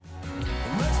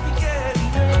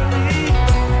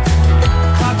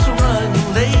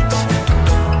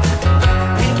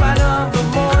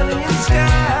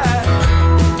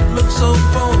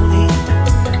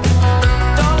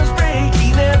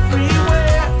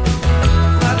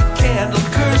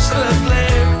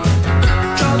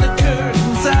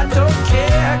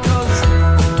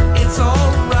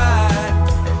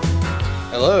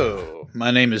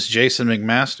My name is Jason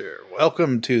McMaster.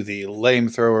 Welcome to the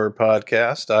Lamethrower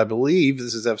podcast. I believe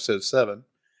this is episode 7,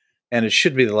 and it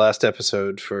should be the last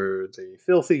episode for the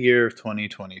filthy year of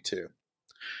 2022.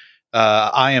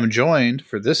 I am joined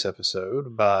for this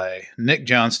episode by Nick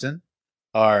Johnston,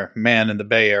 our man in the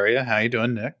Bay Area. How you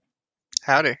doing, Nick?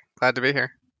 Howdy. Glad to be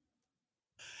here.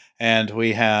 And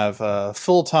we have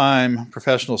full-time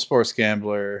professional sports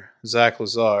gambler Zack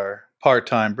Lezar,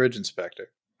 part-time bridge inspector.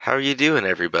 How are you doing,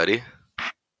 everybody?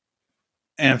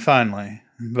 And finally,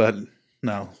 but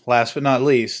no, last but not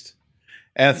least,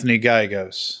 Anthony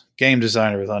Gallegos, game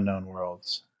designer with Unknown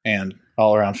Worlds, and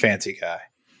all-around fancy guy.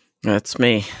 That's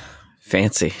me.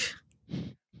 Fancy.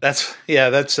 That's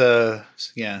A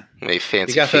fancy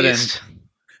You got feast.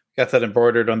 got that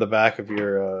embroidered on the back of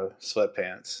your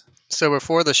sweatpants. So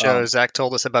before the show, Zach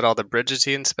told us about all the bridges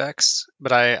he inspects,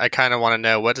 but I kind of want to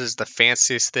know, what is the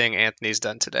fanciest thing Anthony's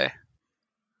done today?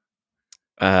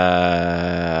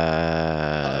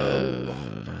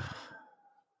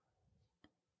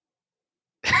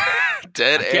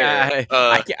 Dead air.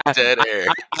 Dead air.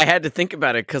 I had to think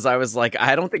about it because I was like,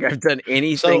 I don't think I've done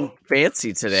anything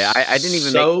fancy today. I didn't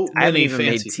even I haven't even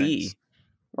made tea. Things.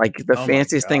 Like the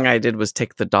fanciest thing I did was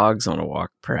take the dogs on a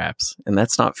walk, perhaps, and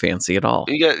that's not fancy at all.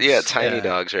 You got tiny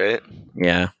dogs, right?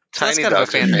 Yeah, Tiny kind of a dogs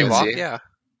are fancy fancy. walk, yeah.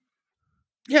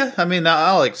 Yeah, I mean,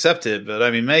 I'll accept it, but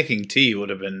I mean, making tea would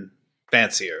have been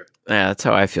fancier. Yeah, that's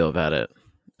how I feel about it.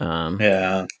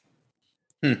 Yeah.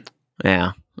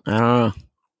 Yeah, I don't know.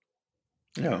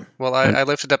 Yeah. Well, I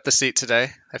lifted up the seat today.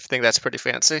 I think that's pretty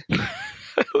fancy.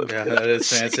 Yeah, that is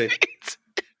fancy.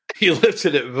 You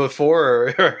lifted it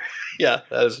before, or yeah,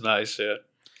 that is nice. Yeah,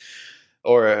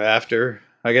 or after.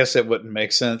 I guess it wouldn't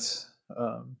make sense.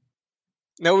 No,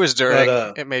 it was during.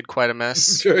 But, it made quite a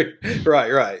mess.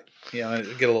 Right. Yeah,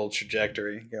 get a little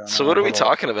trajectory going. So what are we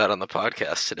talking about on the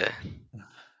podcast today?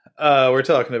 We're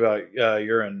talking about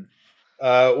urine.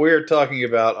 We're talking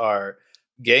about our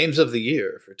games of the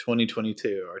year for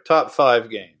 2022, our top 5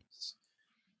 games,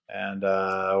 and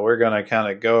we're going to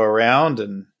kind of go around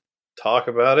and talk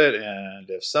about it. And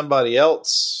if somebody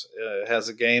else has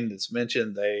a game that's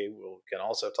mentioned, can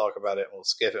also talk about it. We'll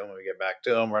skip it when we get back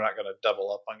to them. We're not going to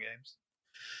double up on games.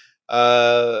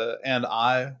 And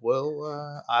I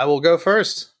will go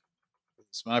first.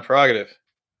 It's my prerogative.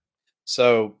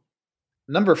 So,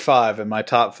 number 5 in my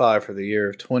top 5 for the year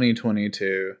of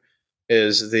 2022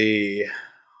 is the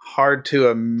hard to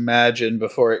imagine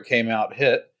before it came out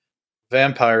hit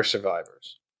Vampire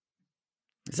Survivors.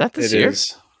 Is that this year?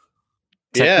 Is.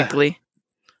 Technically?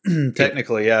 Yeah.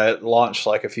 Technically, yeah. It launched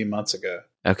like a few months ago.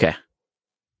 Okay.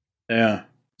 Yeah.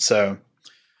 So,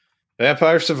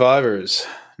 Vampire Survivors,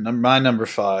 my number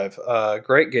 5.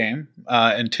 Great game.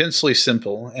 Intensely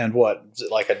simple. And what? Is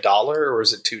it like $1 or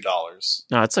is it $2?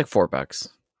 No, it's like $4.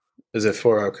 Is it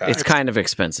 $4? Okay. It's kind of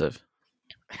expensive.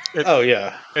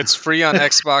 Yeah. It's free on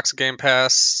Xbox Game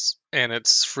Pass, and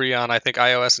it's free on, I think,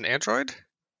 iOS and Android.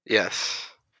 Yes.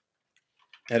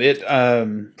 And it,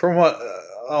 from what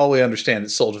all we understand, it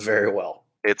sold very well.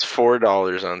 It's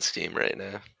 $4 on Steam right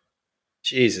now.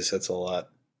 Jesus, that's a lot.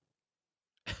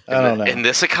 I don't know. In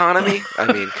this economy?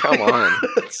 I mean, come on.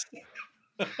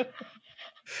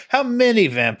 How many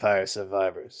Vampire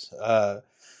Survivors?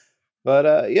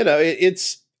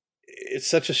 It's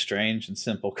such a strange and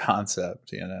simple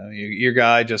concept. You know, your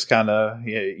guy just kind of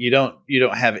you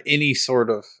don't have any sort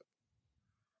of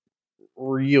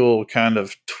real kind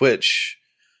of Twitch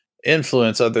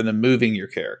influence other than moving your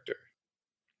character,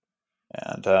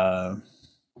 and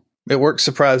it works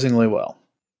surprisingly well.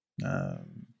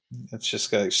 It's just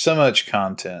got so much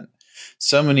content,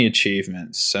 so many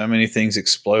achievements, so many things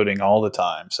exploding all the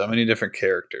time, so many different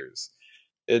characters.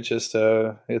 It's just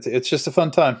a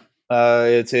fun time.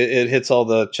 It hits all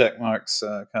the check marks.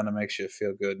 Kind of makes you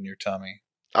feel good in your tummy.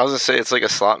 I was gonna say it's like a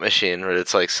slot machine where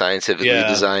it's like scientifically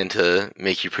designed to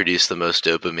make you produce the most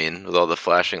dopamine with all the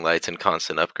flashing lights and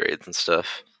constant upgrades and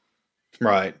stuff.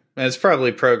 Right, and it's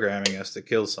probably programming us to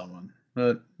kill someone,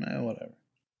 but whatever.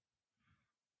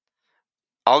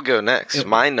 I'll go next. Yep.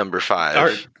 My number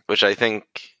 5, which I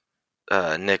think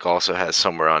Nick also has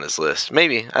somewhere on his list.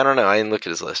 Maybe, I don't know. I didn't look at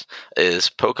his list. Is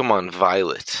Pokemon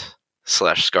Violet /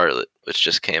 Scarlet, which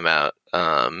just came out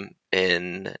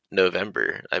in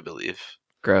November, I believe.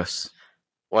 Gross.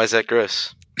 Why is that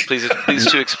gross? Please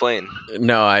to explain.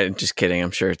 No, I'm just kidding.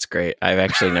 I'm sure it's great. I've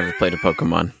actually never played a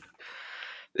Pokemon.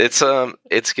 It's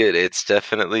good. It's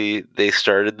definitely, they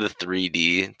started the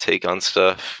 3D take on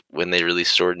stuff when they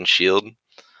released Sword and Shield,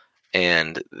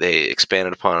 and they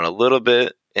expanded upon it a little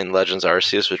bit in Legends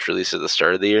Arceus, which released at the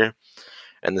start of the year.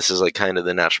 And this is like kind of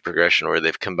the natural progression where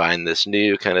they've combined this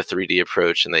new kind of 3D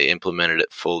approach and they implemented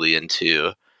it fully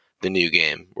into the new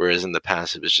game. Whereas in the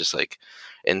past, it was just like,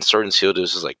 in Sword and Shield, it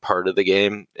was just like part of the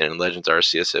game. And in Legends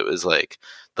Arceus, it was like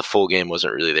the full game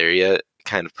wasn't really there yet.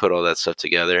 Kind of put all that stuff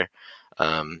together.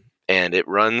 And it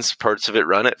runs, parts of it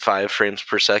run at 5 frames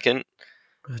per second.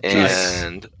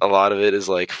 And a lot of it is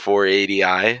like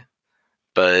 480i.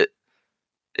 But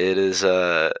it is,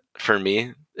 for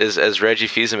me, as Reggie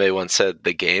Fils-Aimé once said,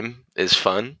 the game is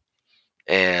fun.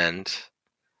 And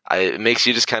it makes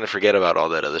you just kind of forget about all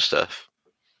that other stuff.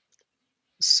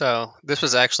 So this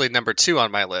was actually number 2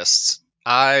 on my list.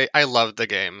 I loved the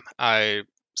game. I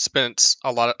spent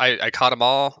a lot of, I caught them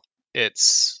all.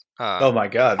 It's oh my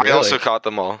god! Really? I also caught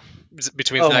them all.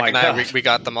 Between Zach and I, we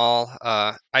got them all.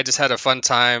 I just had a fun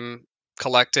time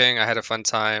collecting. I had a fun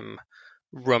time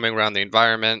roaming around the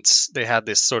environment. They had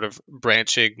this sort of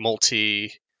branching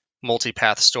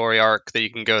multi-path story arc that you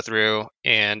can go through,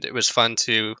 and it was fun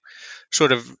to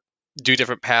sort of do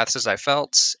different paths as I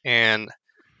felt. And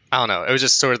I don't know, it was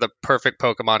just sort of the perfect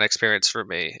Pokemon experience for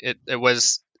me. It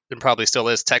was, and probably still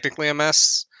is, technically a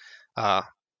mess.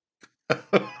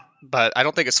 But I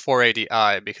don't think it's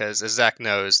 480i because, as Zach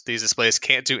knows, these displays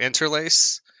can't do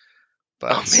interlace.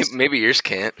 But maybe yours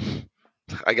can't.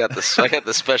 I got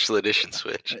the special edition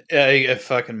Switch. Yeah, you get a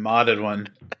fucking modded one.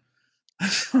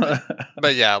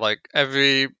 But yeah, like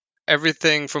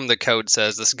everything from the code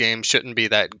says this game shouldn't be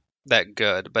that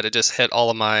good, but it just hit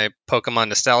all of my Pokemon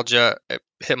nostalgia. It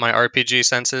hit my RPG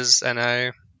senses, and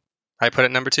I put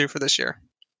it number 2 for this year.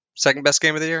 Second best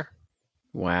game of the year.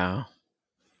 Wow.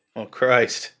 Oh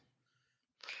Christ.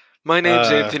 My name's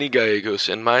Anthony Gallegos,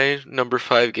 and my number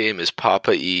 5 game is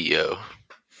Papa E.O.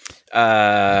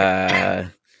 I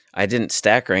didn't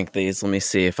stack rank these. Let me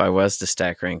see if I was to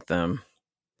stack rank them.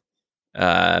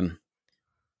 I'll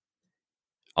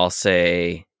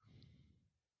say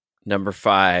number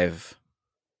 5,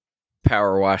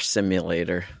 Power Wash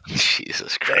Simulator.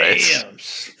 Jesus Christ.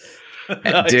 Damn.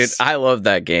 Nice. Dude, I love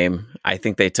that game. I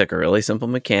think they took a really simple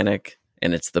mechanic,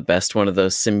 and it's the best one of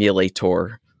those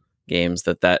simulator games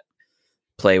that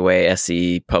Playway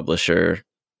SE publisher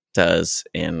does,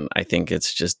 and I think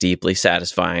it's just deeply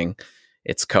satisfying.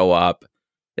 It's co-op.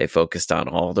 They focused on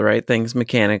all the right things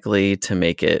mechanically to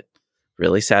make it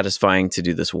really satisfying to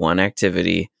do this one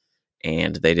activity,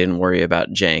 and they didn't worry about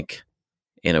jank,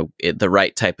 the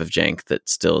right type of jank that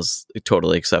still is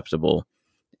totally acceptable.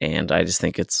 And I just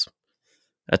think it's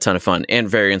a ton of fun and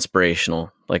very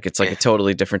inspirational. Like, it's like a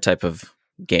totally different type of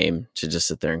game to just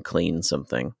sit there and clean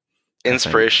something.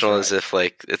 Inspirational as if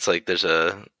like it's like there's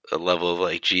a level of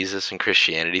like Jesus and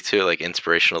Christianity to it, like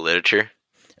inspirational literature.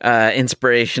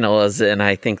 Inspirational as in,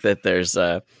 I think that there's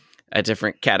a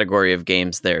different category of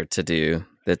games there to do.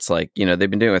 That's like, they've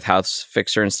been doing with House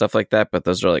Fixer and stuff like that, but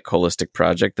those are like holistic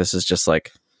project. This is just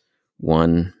like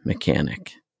one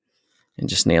mechanic and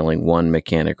just nailing one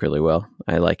mechanic really well.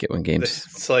 I like it when games.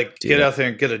 It's like get out there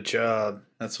and get a job.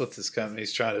 That's what this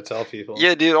company's trying to tell people.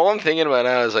 Yeah, dude. All I'm thinking about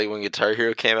now is like when Guitar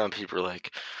Hero came out, and people were like,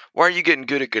 "Why are you getting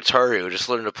good at Guitar Hero? Just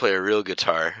learn to play a real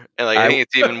guitar." And like I think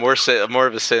it's even more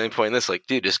of a salient point in this. Like,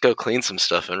 dude, just go clean some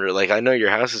stuff. And like, I know your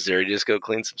house is dirty. Just go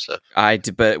clean some stuff.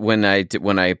 But when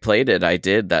I played it, I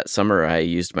did that summer. I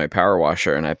used my power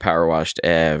washer and I power washed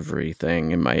everything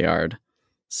in my yard.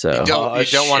 So you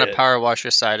don't want to power wash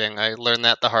your siding. I learned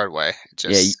that the hard way.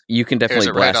 You can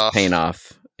definitely blast paint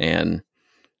off and.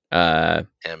 And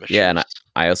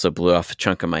I also blew off a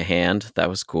chunk of my hand. That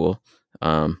was cool.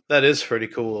 That is pretty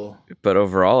cool. But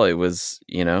overall, it was,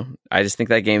 I just think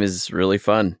that game is really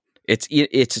fun. It's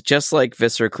just like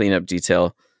Viscera Cleanup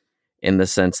Detail in the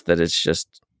sense that it's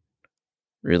just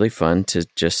really fun to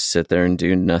just sit there and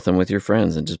do nothing with your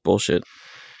friends and just bullshit.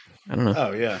 I don't know.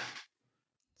 Oh, yeah.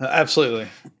 Absolutely.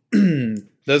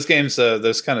 Those games,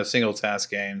 those kind of single task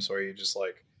games where you just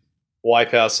like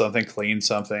wipe out something, clean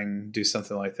something, do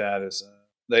something like that is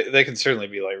they can certainly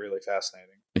be like really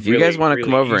fascinating. If you guys want to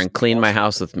come over and clean my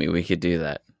house with me, we could do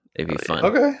that. It'd be fun.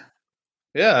 Okay.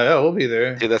 Yeah, we'll be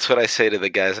there. Dude, that's what I say to the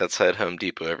guys outside Home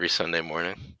Depot every Sunday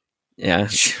morning. Yeah.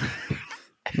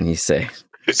 And you say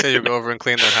you go over and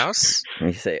clean their house? And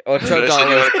you say,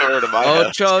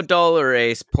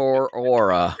 $8 por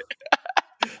hora.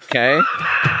 Okay?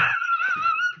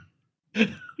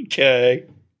 Okay.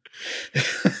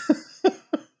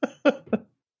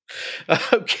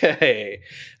 Okay.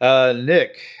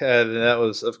 Nick, that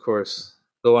was, of course,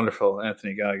 the wonderful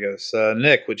Anthony Gallegos.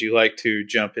 Nick, would you like to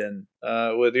jump in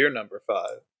with your number 5?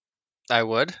 I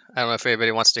would. I don't know if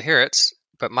anybody wants to hear it,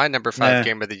 but my number 5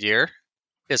 game of the year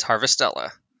is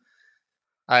Harvestella.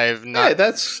 I've not. Hey,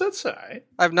 that's all right.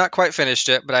 I've not quite finished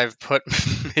it, but I've put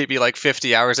maybe like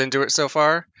 50 hours into it so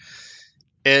far.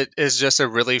 It is just a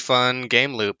really fun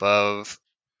game loop of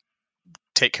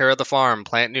take care of the farm,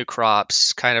 plant new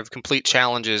crops, kind of complete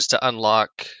challenges to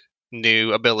unlock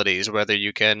new abilities, whether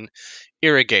you can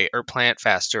irrigate or plant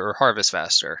faster or harvest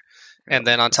faster. And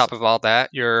then on top of all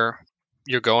that, you're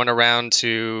going around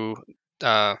to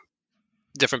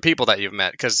different people that you've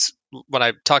met. Because when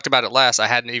I talked about it last, I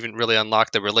hadn't even really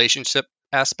unlocked the relationship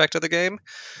aspect of the game.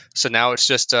 So now it's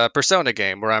just a Persona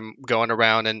game where I'm going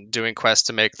around and doing quests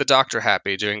to make the doctor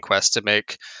happy, doing quests to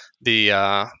make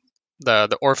the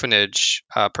orphanage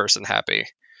person happy.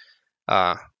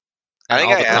 I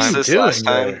think I asked this last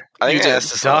time. I think I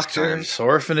asked this last time. Doctors,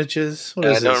 orphanages. What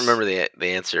is this? I don't remember the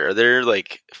answer. Are there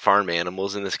like farm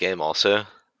animals in this game also?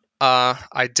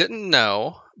 I didn't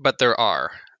know, but there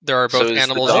are. There are both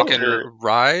animals you can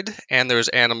ride, and there's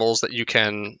animals that you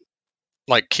can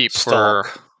like keep for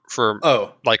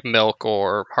like milk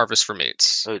or harvest for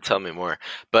meats. Oh, tell me more.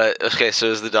 But okay,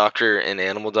 so is the doctor an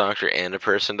animal doctor and a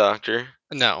person doctor?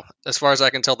 No, as far as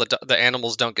I can tell, the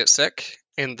animals don't get sick,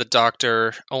 and the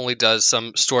doctor only does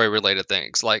some story-related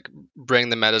things, like bring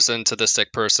the medicine to the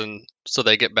sick person so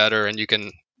they get better, and you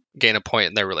can gain a point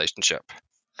in their relationship.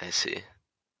 I see.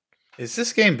 Is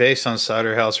this game based on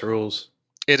Cider House Rules?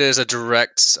 It is a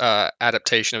direct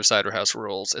adaptation of Cider House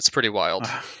Rules. It's pretty wild.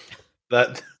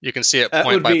 That you can see it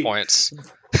point by points.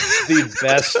 The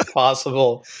best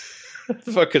possible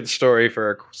fucking story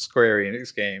for a Square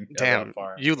Enix game. Damn,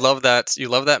 you love that. You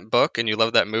love that book and you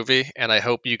love that movie, and I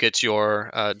hope you get your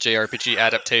JRPG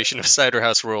adaptation of Cider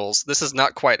House Rules. This is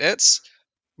not quite it,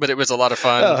 but it was a lot of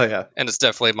fun. Oh yeah, and it's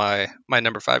definitely my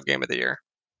number 5 game of the year.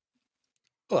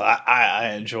 Well,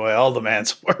 I enjoy all the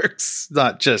man's works,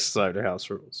 not just Cider House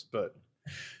Rules, but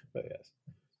yes.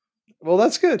 Well,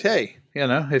 that's good. Hey,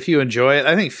 if you enjoy it,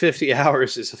 I think 50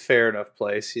 hours is a fair enough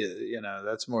place. You know,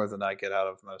 that's more than I get out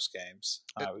of most games,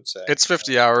 I would say. It's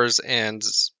 50 hours, and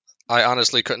I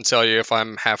honestly couldn't tell you if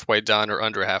I'm halfway done or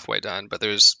under halfway done, but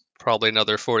there's probably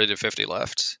another 40 to 50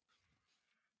 left.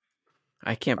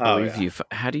 I can't believe you.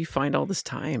 How do you find all this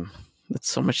time? That's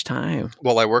so much time.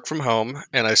 Well, I work from home,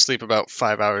 and I sleep about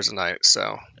 5 hours a night,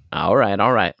 so... All right.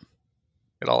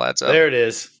 It all adds up. There it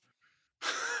is.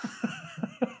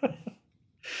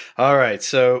 All right,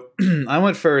 so I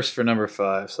went first for number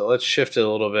 5, so let's shift it a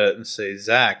little bit and say,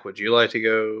 Zach, would you like to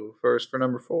go first for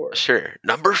number 4? Sure.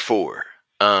 Number 4.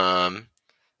 I'm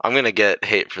going to get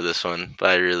hate for this one,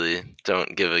 but I really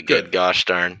don't give a good gosh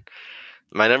darn.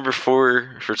 My number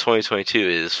 4 for 2022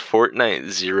 is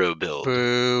Fortnite Zero Build.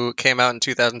 Boo, came out in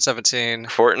 2017.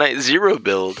 Fortnite Zero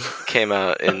Build came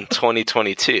out in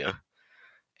 2022,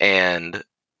 and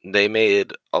they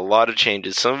made a lot of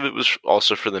changes. Some of it was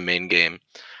also for the main game,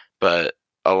 but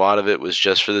a lot of it was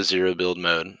just for the Zero Build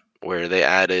mode, where they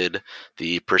added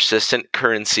the persistent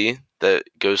currency that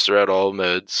goes throughout all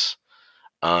modes.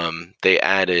 They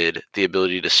added the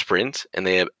ability to sprint, and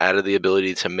they added the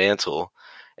ability to mantle,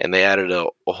 and they added a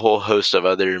whole host of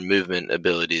other movement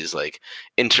abilities, like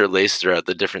interlaced throughout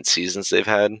the different seasons they've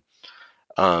had.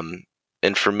 And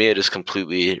for me, it just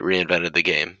completely reinvented the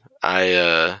game.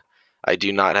 I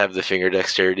do not have the finger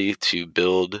dexterity to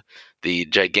build the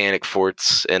gigantic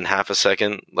forts in half a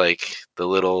second, like the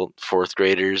little 4th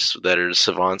graders that are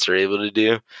savants are able to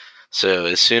do. So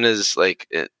as soon as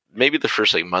maybe the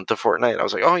first month of Fortnite, I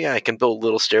was like, oh yeah, I can build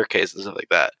little staircases and stuff like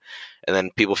that. And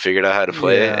then people figured out how to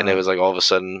play it, and it was like all of a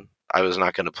sudden I was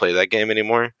not going to play that game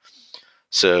anymore.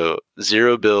 So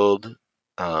Zero Build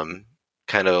kind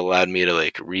of allowed me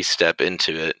to re-step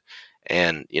into it,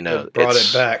 and it brought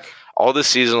it back. All the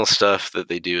seasonal stuff that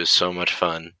they do is so much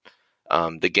fun.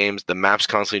 The map's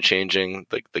constantly changing.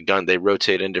 Like the gun, they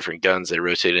rotate in different guns. They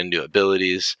rotate into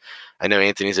abilities. I know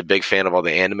Anthony's a big fan of all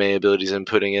the anime abilities I'm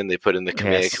putting in. They put in the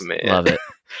Kamehameha. Love it.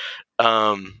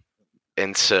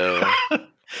 And so...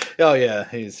 Oh yeah,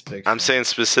 he's big. I'm saying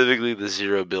specifically the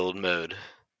Zero Build mode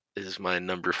is my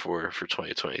number 4 for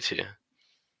 2022.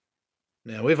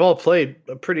 Yeah, we've all played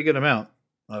a pretty good amount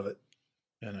of it.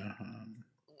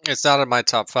 It's not in my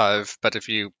top 5, but if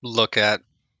you look at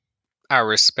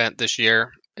hours spent this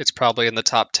year, it's probably in the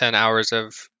top 10 hours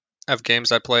of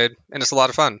games I played, and it's a lot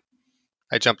of fun.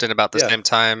 I jumped in about the same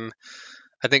time.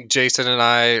 I think Jason and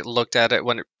I looked at it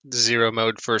when Zero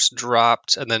Mode first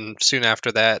dropped, and then soon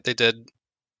after that, they did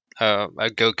a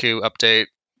Goku update,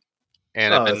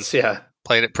 and I've been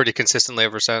playing it pretty consistently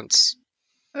ever since.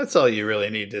 That's all you really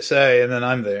need to say, and then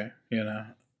I'm there,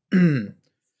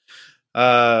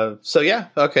 So yeah,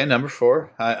 okay, number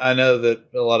 4. I know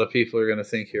that a lot of people are going to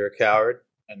think you're a coward,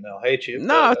 and they'll hate you.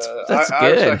 No, but, that's I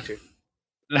good. respect you.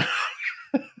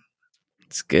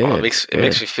 It's good. Oh, it makes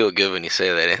me feel good when you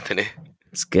say that, Anthony.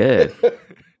 It's good.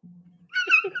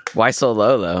 Why so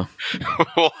low, though?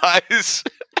 Why?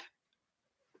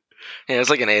 Yeah, it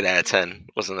was like an 8 out of 10.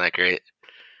 Wasn't that great?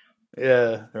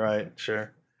 Yeah, right.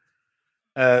 Sure.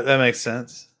 That makes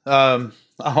sense. All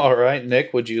right,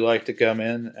 Nick, would you like to come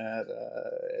in at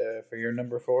for your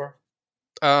number 4?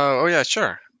 Oh yeah,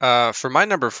 sure. For my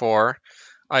number 4,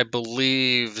 I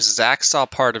believe Zach saw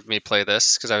part of me play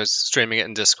this because I was streaming it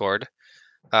in Discord.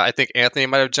 I think Anthony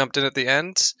might have jumped in at the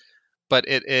end, but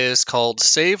it is called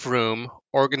Save Room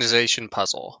Organization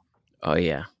Puzzle. Oh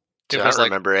yeah. I don't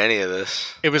remember any of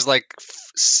this. It was like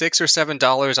 $6 or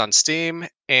 $7 on Steam,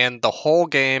 and the whole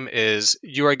game is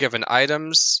you are given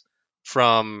items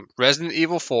from Resident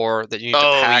Evil 4 that you need to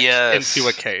pack into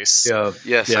a case.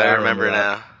 Yes, I remember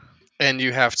now. And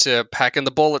you have to pack in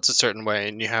the bullets a certain way,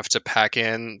 and you have to pack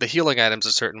in the healing items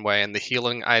a certain way, and the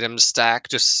healing items stack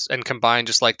and combine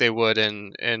just like they would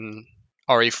in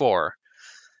RE4.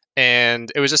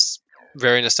 And it was just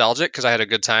very nostalgic because I had a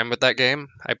good time with that game.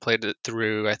 I played it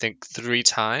through, I think, 3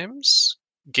 times.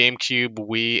 GameCube,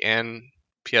 Wii, and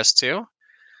PS2.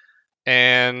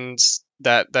 And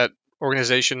that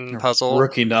organization puzzle...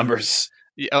 Rookie numbers.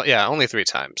 Yeah, only 3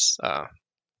 times.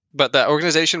 But that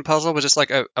organization puzzle was just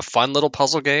like a fun little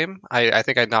puzzle game. I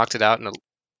think I knocked it out in a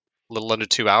little under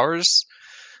 2 hours.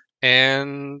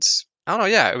 And I don't know,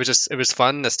 yeah, it was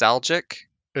fun, nostalgic.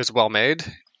 It was well made.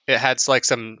 It had like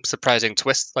some surprising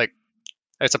twists, like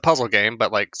it's a puzzle game,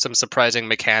 but like some surprising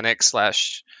mechanics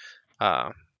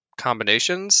 /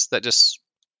 combinations that just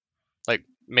like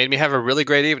made me have a really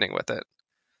great evening with it.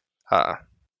 And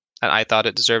I thought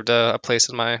it deserved a place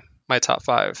in my top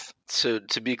 5. So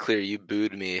to be clear, you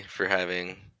booed me for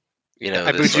having,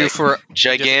 I booed you for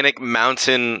gigantic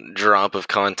mountain drop of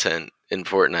content in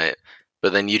Fortnite,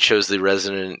 but then you chose the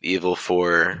Resident Evil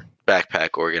 4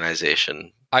 backpack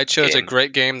organization. I chose a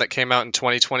great game that came out in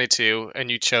 2022,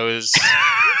 and you chose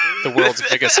the world's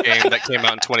biggest game that came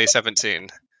out in 2017.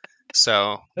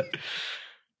 So,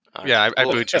 yeah, I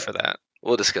booed you for that.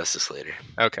 We'll discuss this later.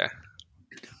 Okay.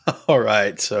 All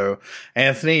right. So,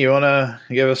 Anthony, you want to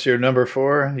give us your number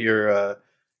 4? Your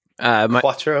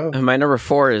Quattro? My number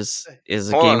 4 is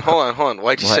a game. Hold on.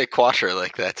 Why'd you say Quattro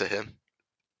like that to him?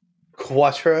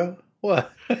 Quattro? What?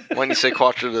 Why didn't you say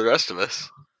Quattro to the rest of us?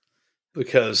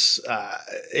 Because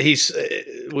we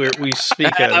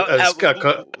speak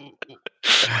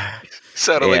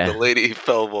sounded like the lady who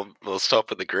fell while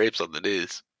stopping the grapes on the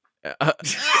news. Yeah.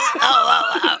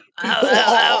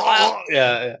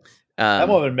 That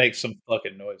woman makes some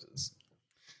fucking noises.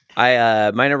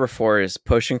 My number 4 is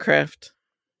Potion Craft,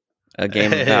 a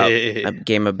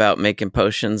game about making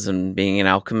potions and being an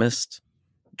alchemist,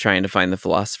 trying to find the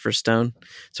Philosopher's Stone.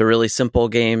 It's a really simple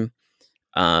game.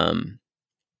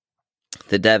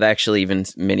 The dev actually, even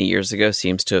many years ago,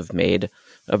 seems to have made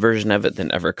a version of it that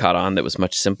never caught on that was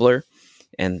much simpler.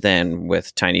 And then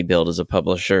with Tiny Build as a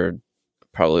publisher,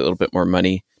 probably a little bit more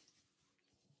money,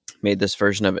 made this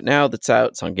version of it now that's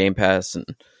out. It's on Game Pass, and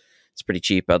it's pretty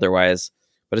cheap otherwise.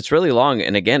 But it's really long.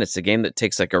 And again, it's a game that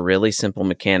takes like a really simple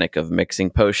mechanic of mixing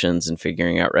potions and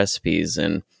figuring out recipes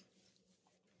and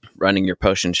running your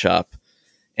potion shop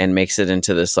and makes it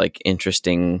into this like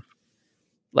interesting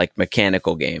like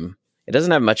mechanical game. It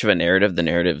doesn't have much of a narrative. The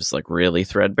narrative's like really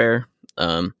threadbare.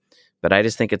 But I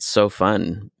just think it's so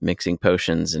fun mixing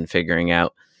potions and figuring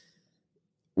out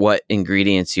what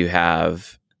ingredients you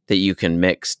have that you can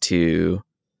mix to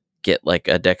get like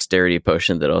a dexterity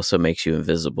potion that also makes you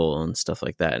invisible and stuff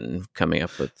like that, and coming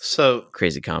up with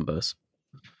crazy combos.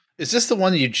 Is this the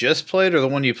one you just played or the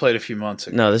one you played a few months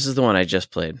ago? No, this is the one I just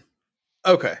played.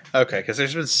 Okay, because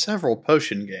there's been several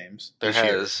potion games. There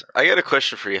has. I got a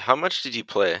question for you. How much did you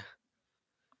play?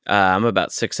 I'm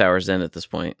about 6 hours in at this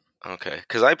point. Okay,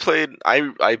 because I played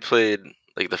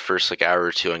like the first like hour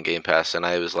or 2 on Game Pass, and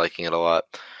I was liking it a lot.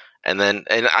 And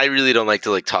I really don't like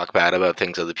to like talk bad about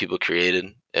things other people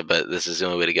created, but this is the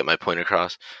only way to get my point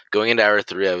across. Going into hour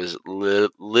 3, I was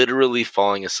literally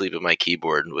falling asleep at my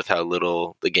keyboard with how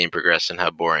little the game progressed and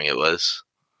how boring it was.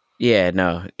 Yeah,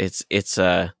 no, it's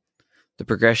the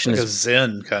progression like is a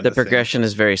Zen kind the of progression thing.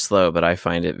 is very slow, but I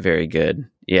find it very good.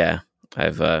 Yeah,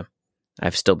 I've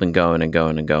still been going and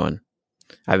going and going.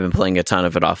 I've been playing a ton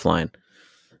of it offline.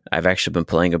 I've actually been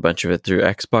playing a bunch of it through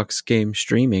Xbox game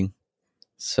streaming.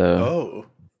 So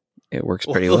it works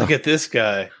pretty well. Look at this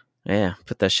guy. Yeah,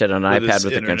 put that shit on an iPad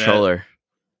with a controller.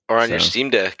 Or on your Steam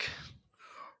Deck.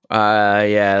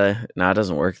 Yeah, no, it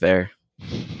doesn't work there.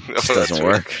 It just doesn't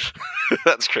work.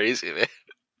 That's crazy,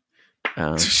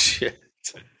 man. Shit.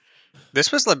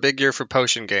 This was the big year for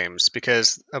potion games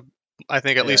because I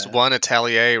think at least one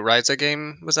Atelier Ryza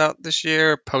game was out this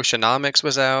year. Potionomics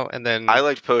was out, and then I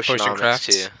liked Potion Potionomics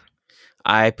Craft. too.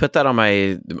 I put that on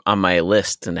my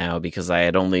list now because I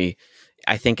had only.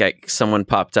 I think someone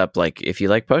popped up like, if you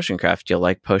like Potion Craft, you'll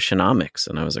like Potionomics,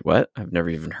 and I was like, what? I've never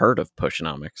even heard of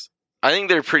Potionomics. I think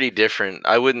they're pretty different.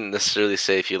 I wouldn't necessarily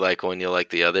say if you like one, you'll like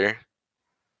the other,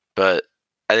 but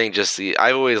I think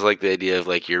I've always liked the idea of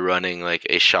like you're running like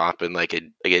a shop in like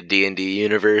a D&D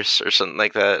universe or something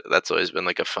like that. That's always been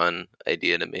like a fun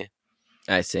idea to me.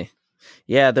 I see.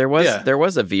 Yeah, there was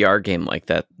a VR game like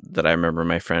that I remember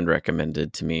my friend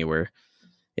recommended to me, where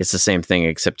it's the same thing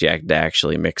except you had to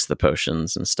actually mix the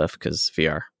potions and stuff because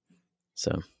VR.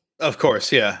 So of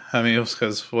course, yeah. I mean,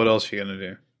 because what else are you gonna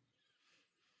do?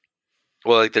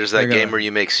 Well, like there's that game where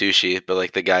you make sushi, but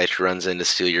like the guy runs in to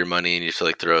steal your money and you have to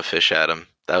like throw a fish at him.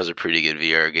 That was a pretty good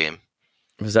VR game.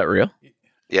 Was that real?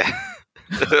 Yeah.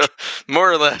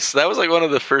 More or less. That was like one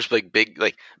of the first like big,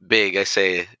 I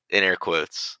say in air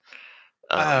quotes.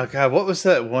 Oh god, what was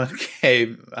that one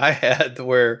game I had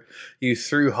where you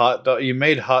threw you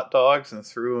made hot dogs and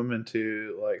threw them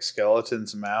into like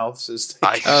skeletons' mouths?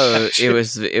 It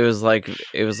was like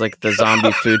the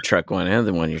zombie food truck one, and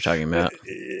the one you're talking about.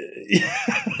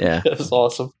 Yeah, it was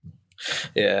awesome.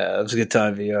 Yeah, it was a good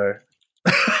time VR.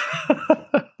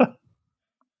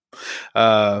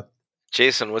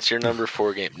 Jason, what's your number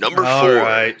 4 game? Number 4. All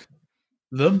right.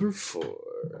 Number 4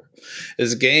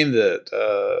 is a game that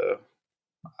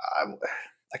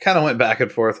I kind of went back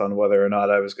and forth on whether or not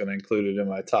I was going to include it in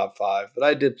my top 5, but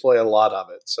I did play a lot of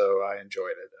it, so I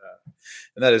enjoyed it.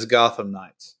 And that is Gotham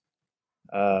Knights.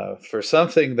 For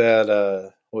something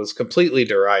that was completely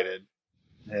derided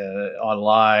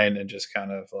online and just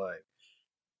kind of like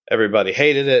everybody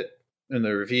hated it in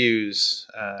the reviews.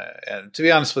 And to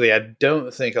be honest with you, I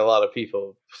don't think a lot of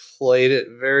people played it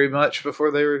very much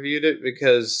before they reviewed it,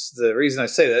 because the reason I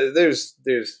say that,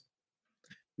 there's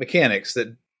mechanics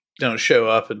that don't show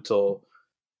up until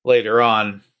later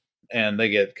on, and they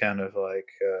get kind of like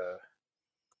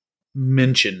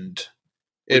mentioned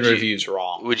in reviews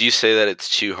wrong. Would you say that it's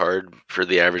too hard for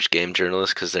the average game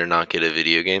journalist because they're not good at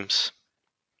video games?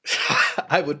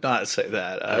 I would not say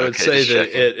that. I would say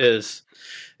that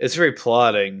it's very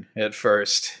plotting at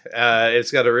first.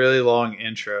 It's got a really long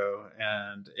intro,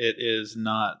 and it is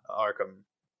not Arkham,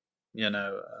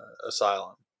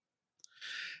 Asylum,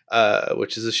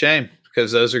 which is a shame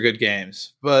because those are good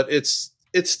games. But it's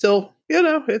still,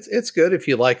 it's good if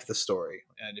you like the story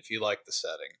and if you like the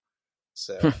setting.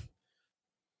 So,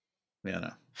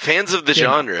 fans of the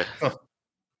genre,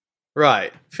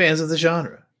 right? Fans of the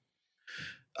genre.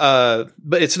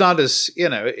 But it's not as,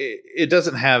 it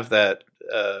doesn't have that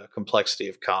complexity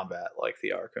of combat like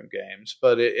the Arkham games,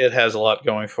 but it has a lot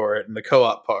going for it, and the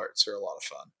co-op parts are a lot of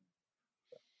fun.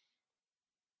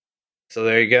 So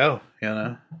there you go.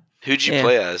 Who'd you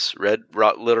play as?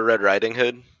 Little Red Riding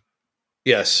Hood?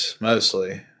 Yes,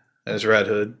 mostly as Red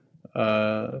Hood.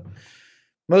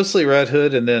 Mostly Red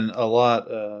Hood, and then a lot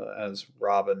as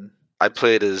Robin. I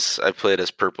played as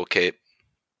Purple Cape.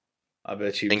 I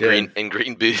bet you did.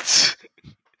 Green boots.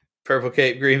 Purple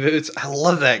Cape, green boots. I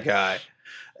love that guy.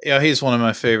 He's one of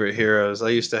my favorite heroes. I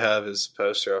used to have his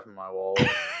poster up on my wall.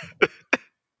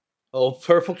 Old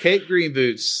Purple Cape, green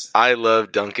boots. I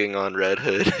love dunking on Red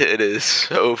Hood. It is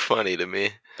so funny to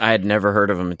me. I had never heard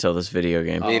of him until this video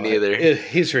game. Me neither.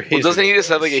 He's doesn't he just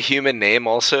have like a human name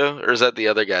also? Or is that the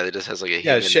other guy that just has like a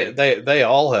human name? They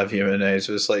all have human names.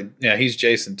 It's like, he's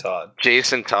Jason Todd.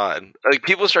 Jason Todd. Like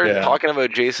people started talking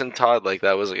about Jason Todd like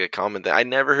that was like a common thing. I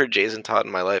never heard Jason Todd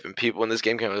in my life, and people in this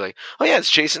game came was like, oh yeah, it's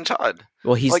Jason Todd.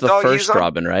 Well, he's the first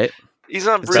Robin, right? He's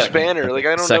not Bruce Banner. Like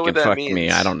I don't know what that means. Me,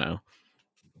 I don't know.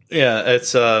 Yeah,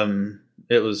 it's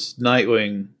it was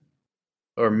Nightwing.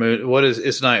 Or Moon?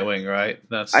 It's Nightwing, right?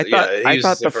 I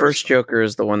thought the first Joker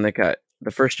is the one that got the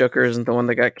first Joker isn't the one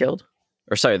that got killed,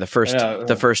 or sorry, the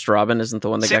first Robin isn't the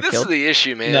one that got killed. This is the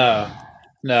issue, man.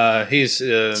 No, he's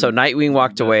so Nightwing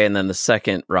walked away, and then the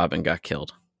second Robin got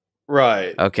killed.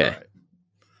 Right. Okay. Right.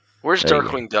 Where's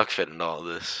Darkwing Duck fit in all of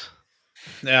this?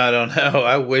 No, I don't know.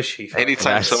 I wish he.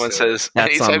 Anytime someone says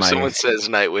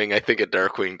Nightwing, I think of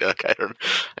Darkwing Duck. I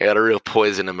got a real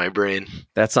poison in my brain.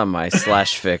 That's on my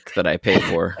 /fic that I pay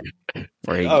for,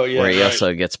 where he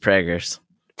also gets preggers.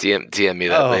 DM me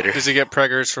that later. Does he get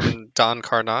preggers from Don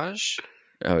Carnage?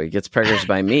 Oh, he gets preggers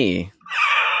by me.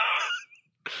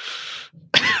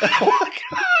 Oh my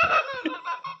God.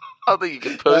 I don't think you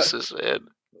can post this, man.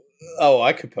 Oh,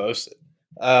 I could post it.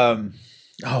 And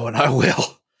I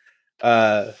will.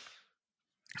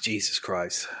 Jesus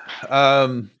Christ.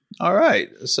 All right.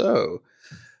 So,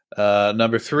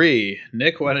 number 3,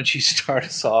 Nick, why don't you start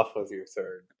us off with your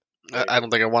third? I don't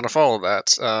think I want to follow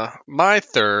that. My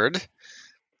third,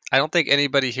 I don't think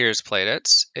anybody here has played it.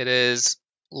 It is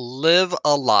Live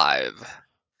Alive.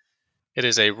 It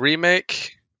is a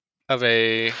remake of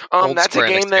a old That's a Square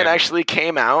Enix game that actually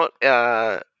came out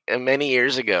many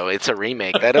years ago. It's a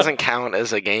remake. That doesn't count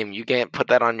as a game. You can't put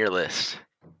that on your list.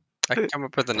 I can come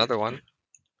up with another one.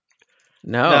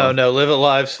 No. Live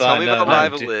Alive's fine. Tell me about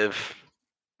Live Alive.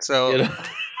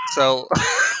 So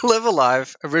Live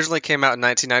Alive originally came out in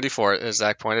 1994, as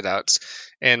Zach pointed out,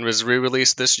 and was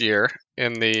re-released this year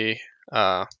in the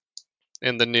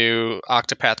new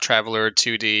Octopath Traveler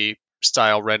 2D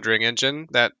style rendering engine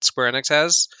that Square Enix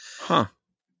has. Huh.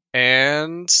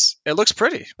 And it looks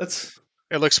pretty.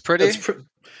 It looks pretty. It's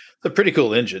a pretty cool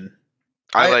engin.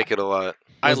 I like it a lot.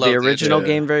 Was the original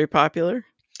game very popular?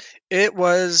 It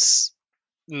was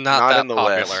not that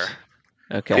popular. West.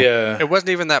 Okay. Yeah. It wasn't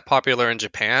even that popular in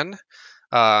Japan.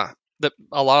 A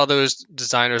lot of those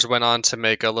designers went on to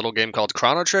make a little game called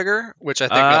Chrono Trigger, which I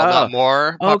think got a lot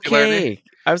more popularity. Okay.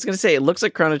 I was going to say, it looks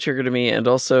like Chrono Trigger to me, and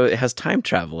also it has time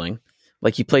traveling.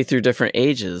 Like you play through different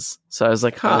ages. So I was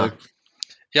like, huh.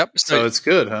 Yep. So it's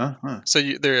good, huh? So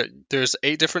there's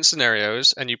 8 different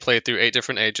scenarios, and you play through 8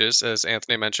 different ages, as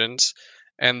Anthony mentioned.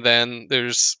 And then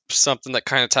there's something that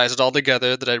kind of ties it all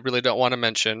together that I really don't want to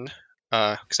mention,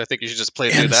 because I think you should just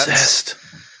play through that.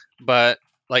 But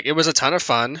like, it was a ton of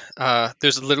fun.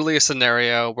 There's literally a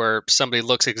scenario where somebody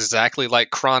looks exactly like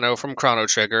Chrono from Chrono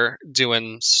Trigger,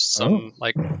 doing some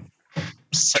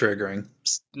triggering,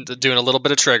 doing a little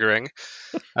bit of triggering.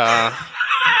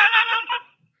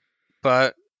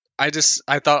 But I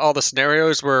thought all the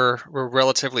scenarios were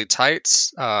relatively tight.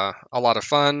 A lot of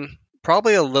fun.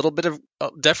 Probably a little bit of,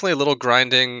 definitely a little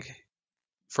grinding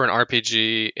for an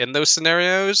RPG in those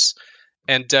scenarios,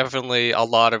 and definitely a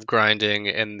lot of grinding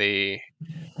in the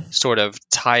sort of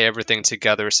tie everything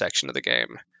together section of the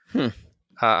game.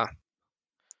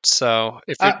 So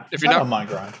if you're not mind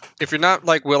grind, if you're not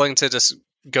like willing to just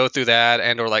go through that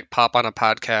and or like pop on a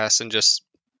podcast and just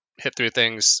hit through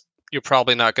things, you're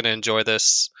probably not going to enjoy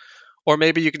this. Or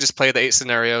maybe you could just play the 8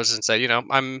 scenarios and say,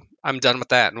 I'm done with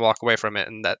that, and walk away from it,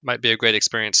 and that might be a great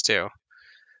experience too.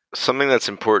 Something that's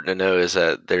important to know is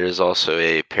that there is also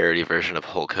a parody version of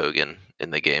Hulk Hogan in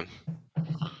the game.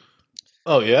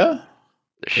 Oh yeah,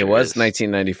 Sure it was is.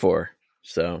 1994,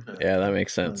 so yeah, that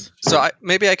makes sense. So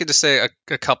maybe I could just say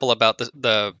a couple about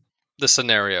the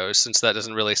scenarios, since that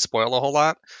doesn't really spoil a whole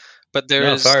lot. But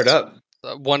there's fired up.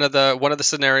 One of the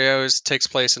scenarios takes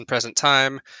place in present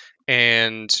time,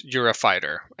 and you're a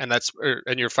fighter, and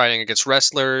you're fighting against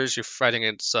wrestlers. You're fighting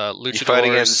against luchadors. You fight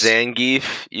against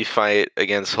Zangief. You fight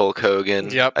against Hulk Hogan.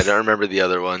 Yep. I don't remember the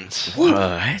other ones.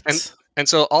 What? And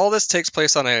so all this takes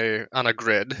place on a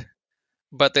grid,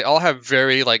 but they all have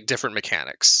very like different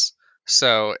mechanics.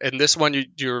 So in this one,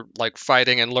 you're like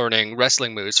fighting and learning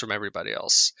wrestling moves from everybody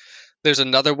else. There's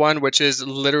another one which is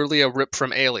literally a rip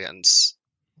from Aliens.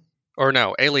 Or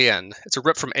no, Alien. It's a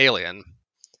rip from Alien.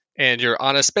 And you're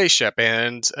on a spaceship,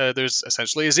 and there's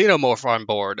essentially a xenomorph on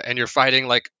board, and you're fighting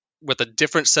like with a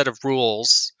different set of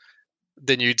rules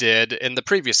than you did in the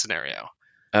previous scenario.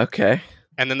 Okay.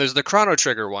 And then there's the Chrono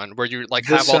Trigger one, where you like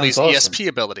This have all these sounds ESP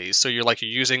abilities, so you're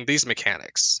using these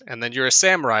mechanics. And then you're a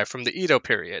samurai from the Edo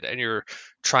period, and you're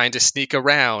trying to sneak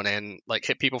around and like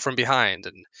hit people from behind,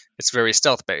 and it's very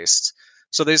stealth based.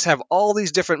 So they just have all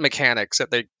these different mechanics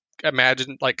that they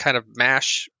imagine like kind of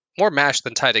more mash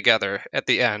than tie together at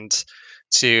the end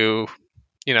to,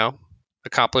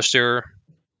 accomplish your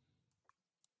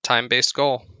time-based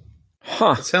goal.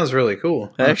 Huh. It sounds really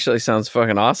cool. That actually sounds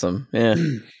fucking awesome. Yeah.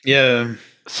 Yeah.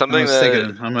 Something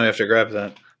I might have to grab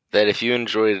that. That if you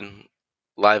enjoyed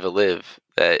Live Alive,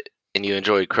 and you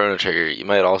enjoyed Chrono Trigger, you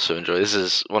might also enjoy. This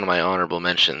is one of my honorable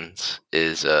mentions.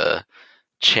 Is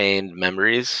Chained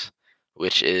Memories,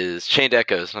 which is Chained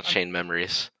Echoes, not Chained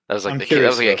Memories. That was like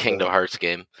a Kingdom Hearts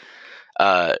game.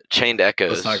 Chained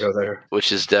Echoes. Let's not go there.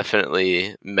 Which is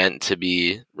definitely meant to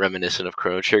be reminiscent of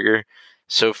Chrono Trigger.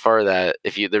 So far that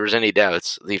if there was any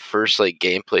doubts, the first like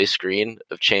gameplay screen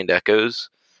of Chained Echoes,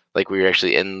 like we were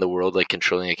actually in the world like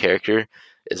controlling a character,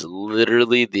 is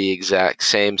literally the exact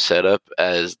same setup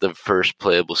as the first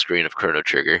playable screen of Chrono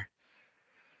Trigger.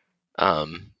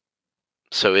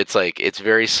 So it's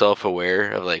very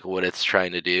self-aware of like what it's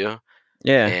trying to do.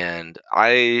 Yeah. And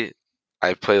I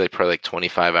played like probably like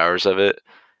 25 hours of it,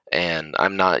 and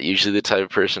I'm not usually the type of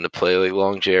person to play like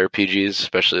long JRPGs,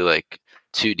 especially like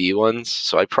 2D ones,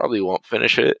 so I probably won't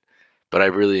finish it, but I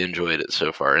really enjoyed it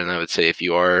so far. And I would say if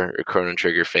you are a Chrono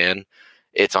Trigger fan,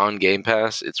 it's on Game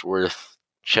Pass. It's worth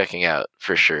checking out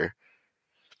for sure.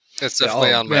 It's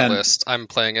definitely on my list. I'm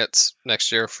playing it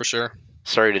next year for sure.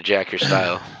 Sorry to jack your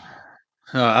style.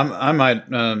 I might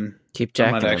Keep I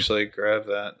jacking might them. actually grab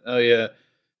that. Oh yeah,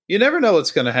 you never know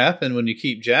what's going to happen when you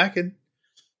keep jacking.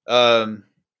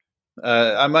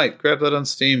 I might grab that on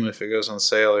Steam if it goes on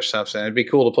sale or something. It'd be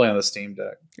cool to play on the Steam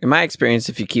Deck. In my experience,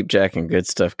 if you keep jacking, good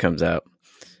stuff comes out.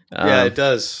 Yeah, it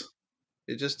does.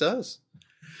 It just does.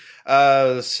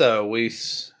 So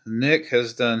Nick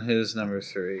has done his number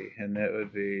 3, and it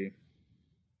would be.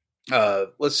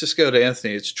 Let's just go to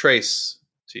Anthony. It's Trace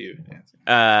to you,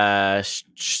 Anthony.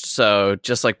 So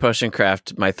just like Potion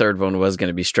Craft, my third one was going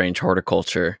to be Strange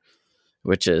Horticulture,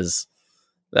 which is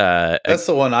that's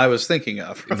the one I was thinking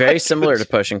of. Right? Very similar to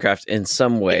Potion Craft in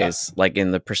some ways, like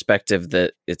in the perspective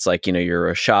that it's like, you're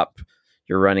a shop,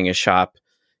 you're running a shop,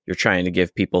 you're trying to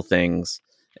give people things,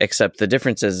 except the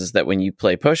difference is that when you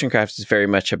play Potion Craft, it's very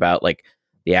much about like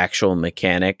the actual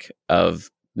mechanic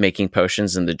of making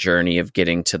potions and the journey of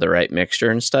getting to the right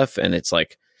mixture and stuff. And it's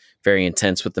like very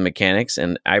intense with the mechanics.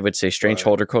 And I would say Strange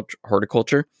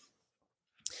Horticulture,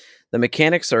 the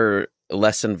mechanics are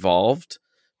less involved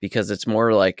because it's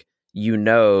more like,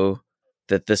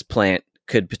 that this plant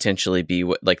could potentially be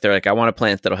what, like, they're like, I want a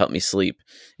plant that'll help me sleep.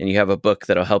 And you have a book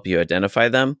that'll help you identify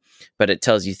them, but it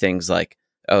tells you things like,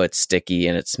 oh, it's sticky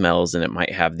and it smells and it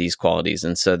might have these qualities.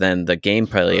 And so then the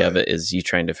gameplay of it is you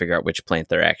trying to figure out which plant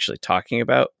they're actually talking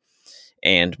about.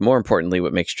 And more importantly,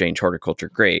 what makes Strange Horticulture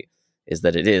great is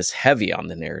that it is heavy on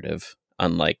the narrative.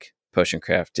 Unlike Potion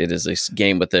Craft, it is a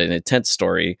game with an intense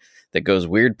story that goes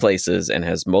weird places and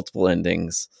has multiple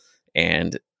endings,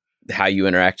 and how you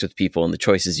interact with people and the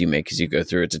choices you make as you go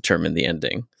through it determine the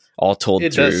ending, all told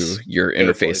through your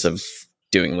interface of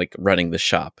doing, like, running the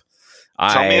shop.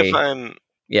 Tell me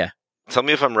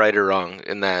if I'm right or wrong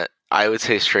in that I would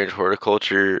say Strange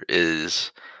Horticulture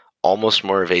is almost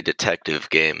more of a detective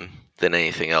game than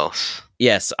anything else.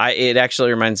 Yes, it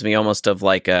actually reminds me almost of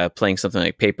like playing something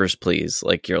like Papers, Please.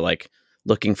 Like, you're like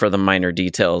looking for the minor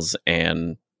details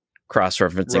and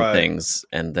cross-referencing things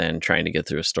and then trying to get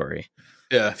through a story.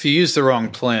 Yeah, if you use the wrong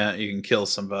plant, you can kill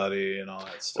somebody and all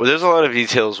that stuff. Well, there's a lot of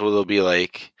details where they'll be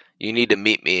like, you need to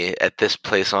meet me at this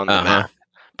place on the map.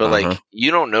 But like,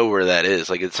 you don't know where that is.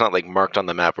 Like, it's not like marked on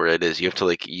the map where it is. You have to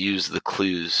like use the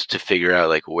clues to figure out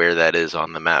like where that is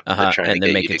on the map. And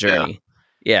then make a journey.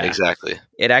 Yeah, exactly.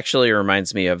 It actually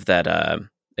reminds me of that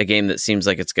a game that seems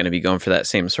like it's going to be going for that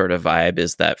same sort of vibe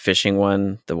is that fishing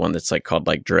one, the one that's like called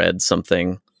like Dread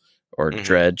something or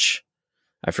Dredge.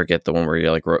 I forget the one where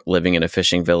you're like living in a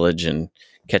fishing village and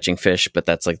catching fish, but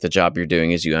that's like the job you're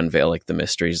doing is you unveil like the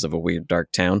mysteries of a weird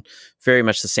dark town. Very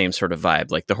much the same sort of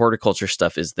vibe. Like the horticulture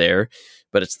stuff is there,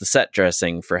 but it's the set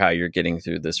dressing for how you're getting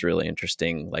through this really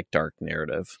interesting like dark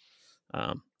narrative.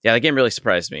 Yeah, the game really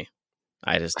surprised me.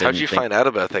 I just didn't. How'd you find out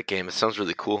about that game? It sounds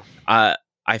really cool. I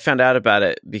found out about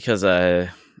it because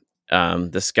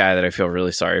this guy that I feel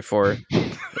really sorry for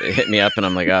hit me up, and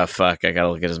I'm like, oh fuck, I gotta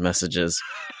look at his messages.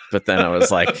 But then I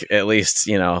was like, at least,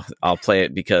 I'll play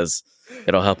it because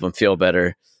it'll help him feel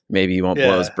better. Maybe he won't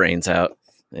blow his brains out.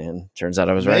 And turns out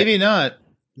I was right. Maybe not.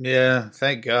 Yeah,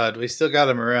 thank God. We still got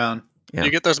him around. Yeah.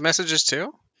 You get those messages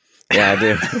too? Yeah, I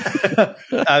do.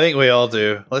 I think we all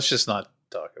do. Let's just not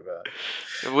talk about it.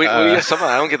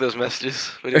 I don't get those messages.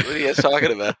 What are you guys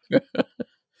talking about?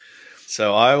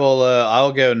 So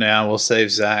I'll go now. We'll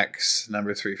save Zach's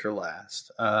number 3 for last.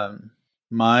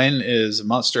 Mine is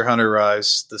Monster Hunter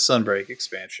Rise, the Sunbreak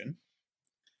expansion.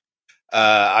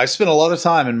 I spent a lot of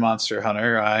time in Monster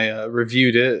Hunter. I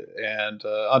reviewed it, and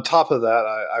on top of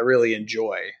that, I really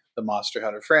enjoy the Monster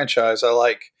Hunter franchise. I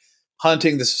like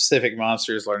hunting the specific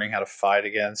monsters, learning how to fight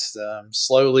against them,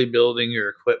 slowly building your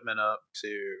equipment up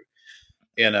to,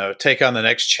 take on the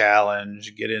next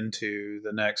challenge, get into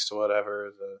the next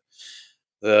whatever,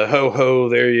 the ho-ho,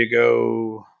 there you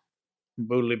go,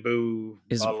 boodly boo,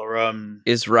 bottle of rum.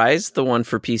 Is Rise the one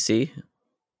for PC?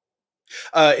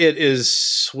 It is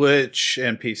Switch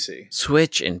and PC.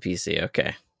 Switch and PC,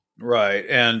 okay. Right,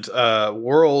 and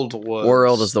World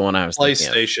is the one I was thinking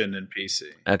of. PlayStation and PC.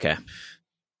 Okay.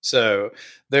 So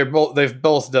they've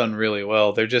both done really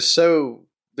well. They're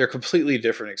completely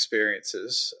different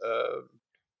experiences.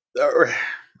 Or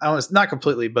not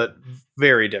completely, but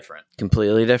very different.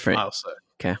 Completely different. I'll say.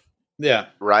 Okay. Yeah.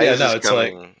 Rise is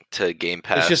coming to Game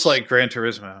Pass. It's just like Gran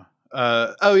Turismo.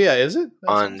 Oh yeah, is it?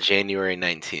 On January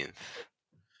 19th.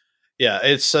 Yeah,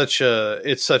 it's such a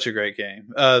great game.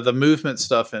 The movement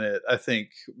stuff in it, I think,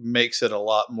 makes it a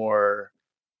lot more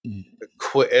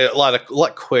a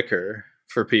lot quicker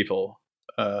for people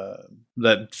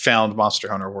that found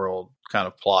Monster Hunter World kind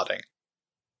of plotting.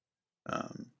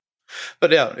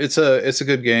 But yeah, it's a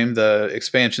good game. The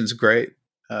expansion's great.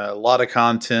 A lot of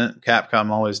content. Capcom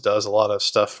always does a lot of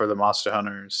stuff for the Monster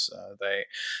Hunters.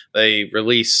 They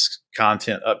release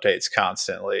content updates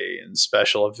constantly and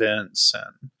special events,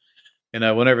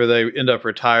 and whenever they end up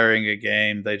retiring a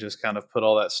game, they just kind of put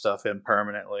all that stuff in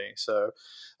permanently. So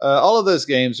all of those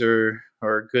games are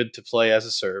good to play as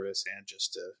a service and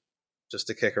just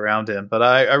to kick around in. But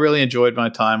I really enjoyed my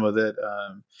time with it.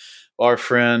 Our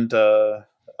friend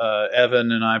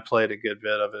Evan and I played a good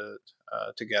bit of it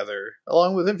together,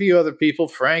 along with a few other people,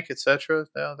 Frank, etc.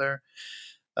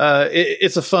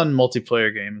 It's a fun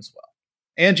multiplayer game as well,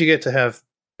 and you get to have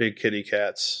big kitty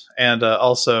cats, and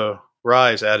also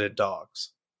Rise added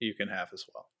dogs you can have as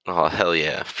well. Oh hell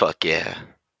yeah! Fuck yeah!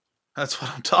 That's what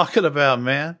I'm talking about,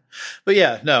 man. But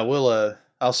yeah, no,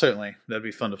 I'll certainly, that'd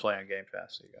be fun to play on Game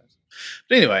Pass for you guys.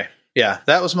 But anyway, yeah,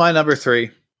 that was my number 3.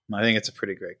 I think it's a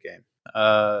pretty great game.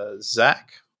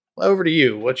 Zach, over to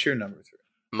you. What's your number 3?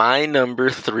 My number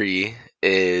 3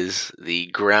 is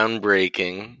the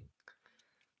groundbreaking,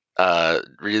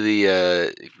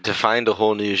 really defined a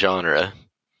whole new genre,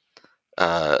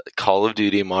 Call of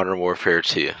Duty Modern Warfare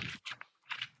 2.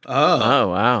 Oh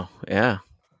wow, yeah.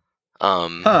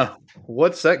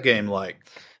 What's that game like?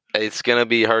 It's gonna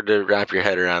be hard to wrap your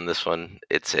head around this one.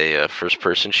 It's a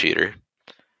first-person shooter.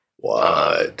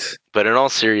 What? But in all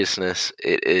seriousness,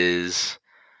 it is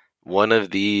one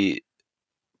of the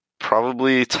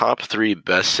probably top 3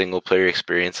 best single-player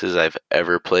experiences I've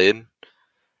ever played.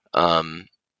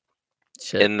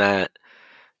 In that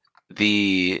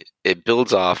it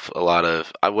builds off a lot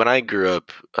of when I grew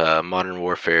up, Modern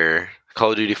Warfare,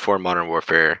 Call of Duty 4, Modern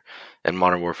Warfare, and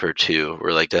Modern Warfare 2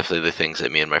 were like definitely the things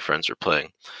that me and my friends were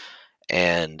playing.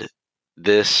 And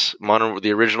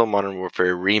the original Modern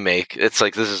Warfare remake, it's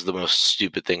like this is the most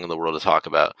stupid thing in the world to talk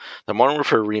about. The Modern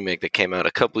Warfare remake that came out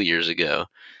a couple years ago,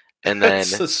 and then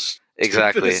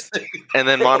exactly, and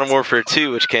then Modern Warfare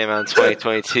 2, which came out in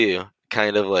 2022,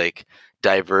 kind of like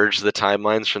diverged the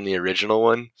timelines from the original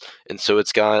one, and so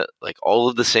it's got like all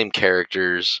of the same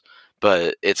characters,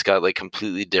 but it's got like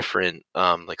completely different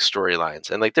like storylines,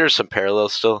 and like there's some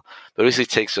parallels still, but basically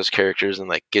takes those characters and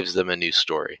like gives them a new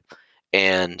story.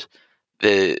 And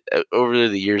over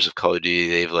the years of Call of Duty,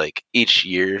 they've like each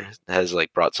year has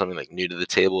like brought something like new to the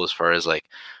table as far as like,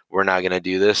 we're not gonna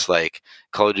do this. Like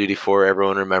Call of Duty 4,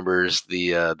 everyone remembers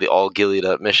the all gillied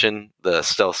up mission, the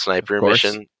stealth sniper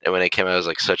mission, and when it came out, it was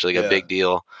like such like a big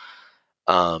deal.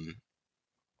 And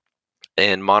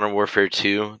Modern Warfare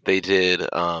 2, they did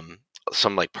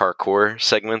some like parkour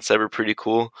segments that were pretty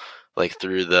cool, like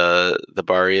through the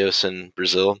barrios in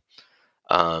Brazil.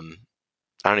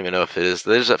 I don't even know if it is.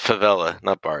 There's a favela,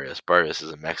 not barrios. Barrios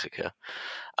is in Mexico.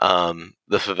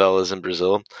 The favelas in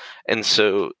Brazil, and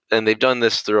they've done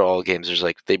this through all games. There's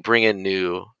like they bring in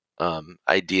new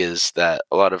ideas that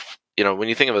a lot of when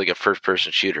you think of like a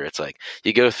first-person shooter, it's like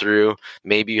you go through.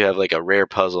 Maybe you have like a rare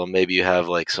puzzle. Maybe you have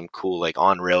like some cool like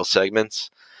on-rail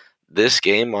segments. This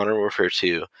game, Modern Warfare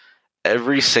 2,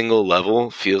 every single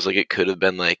level feels like it could have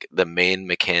been like the main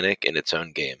mechanic in its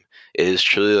own game. It is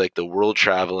truly like the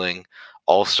world-traveling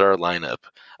all-star lineup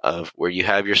of where you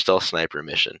have your stealth sniper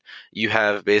mission. You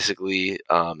have basically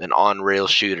an on-rail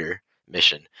shooter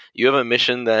mission. You have a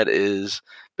mission that is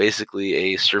basically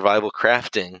a survival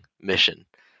crafting mission.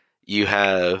 You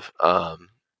have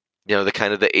the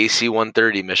kind of the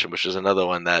AC-130 mission, which is another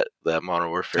one that Modern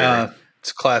Warfare.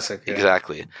 It's classic. Yeah.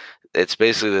 Exactly. It's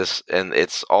basically this, and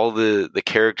it's all the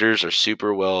characters are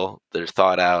super well. They're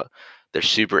thought out. They're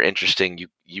super interesting.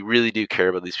 You really do care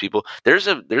about these people. There's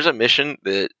a mission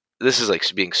that this is like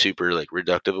being super like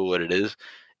reductive of what it is.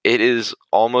 It is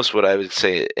almost what I would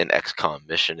say an XCOM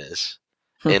mission is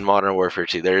in Modern Warfare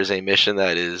 2. There is a mission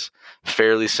that is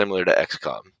fairly similar to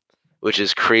XCOM, which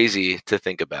is crazy to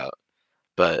think about.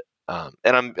 But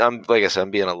and I'm like I said,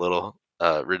 I'm being a little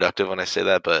reductive when I say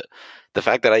that, but the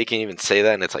fact that I can even say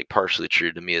that and it's like partially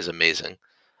true to me is amazing.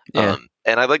 Yeah.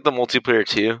 And I like the multiplayer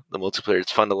too. The multiplayer,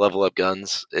 it's fun to level up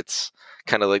guns. It's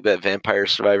kind of like that Vampire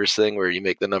Survivors thing where you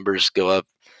make the numbers go up,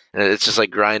 and it's just like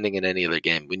grinding in any other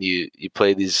game. When you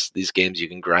play these games, you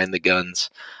can grind the guns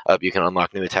up. You can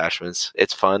unlock new attachments.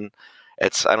 It's fun.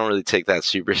 I don't really take that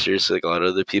super seriously like a lot of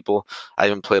other people. I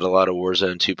haven't played a lot of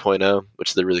Warzone 2.0,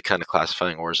 which they're really kind of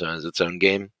classifying Warzone as its own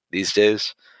game these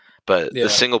days. But the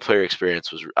single player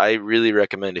experience I really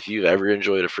recommend if you've ever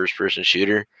enjoyed a first person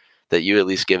shooter, that you at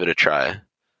least give it a try,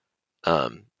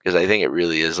 because I think it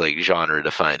really is like genre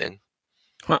defining.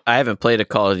 Well, I haven't played a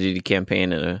Call of Duty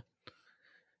campaign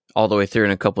all the way through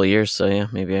in a couple of years, so yeah,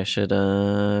 maybe I should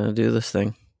do this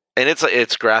thing. And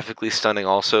it's graphically stunning.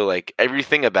 Also, like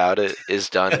everything about it is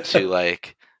done to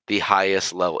like the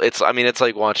highest level. It's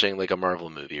like watching like a Marvel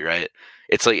movie, right?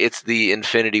 It's like it's the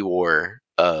Infinity War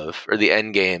or the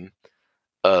end game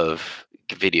of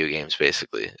video games.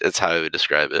 Basically, that's how I would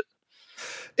describe it.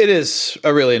 It is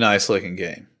a really nice looking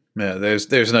game. Yeah,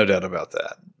 there's no doubt about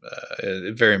that.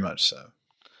 Very much so.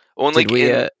 Well, Did we?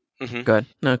 Go ahead.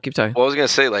 No, keep talking. Well, I was gonna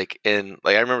say, like I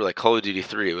remember like Call of Duty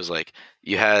 3. It was like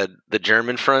you had the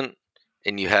German front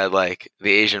and you had like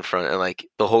the Asian front, and like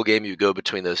the whole game you go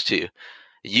between those two.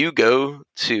 You go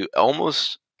to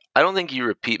almost. I don't think you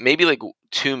repeat. Maybe like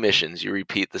 2 missions you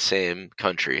repeat the same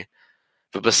country,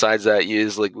 but besides that, you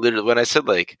is like literally when I said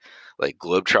like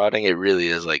globetrotting, it really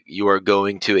is like you are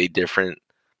going to a different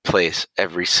place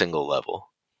every single level.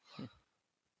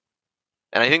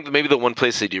 And I think that maybe the one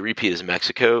place they do repeat is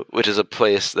Mexico, which is a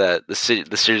place that the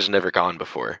city's never gone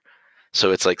before.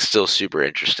 So it's like still super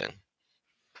interesting.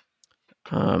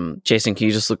 Jason, can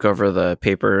you just look over the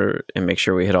paper and make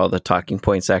sure we hit all the talking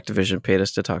points Activision paid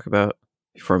us to talk about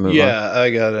before we move on? Yeah, I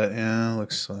got it. Yeah,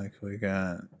 looks like we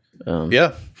got.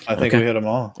 Yeah, I think we hit them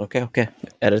all. Okay.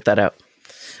 Edit that out.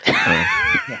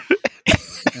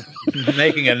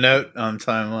 Making a note on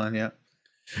timeline. Yeah.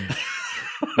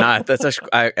 Nah, that's actually,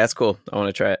 that's cool. I want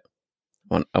to try it.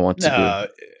 I want to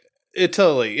do it.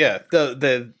 Totally, yeah.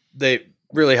 They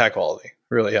really high quality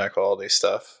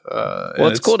stuff. Well,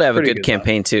 it's cool to have a good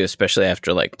campaign too, especially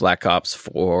after like Black Ops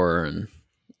 4, and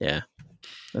yeah,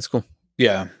 that's cool.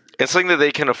 Yeah, it's something that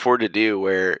they can afford to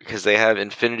do, because they have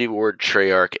Infinity Ward,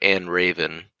 Treyarch, and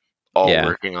Raven all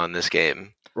working on this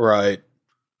game, right?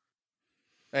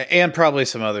 And probably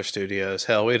some other studios.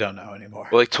 Hell, we don't know anymore.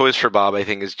 Well, like Toys for Bob, I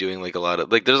think is doing like a lot of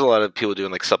there's a lot of people doing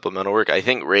like supplemental work. I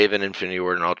think Raven, Infinity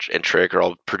Ward, and Treyarch are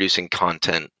all producing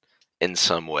content in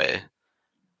some way.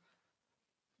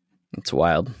 It's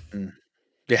wild.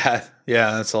 Yeah,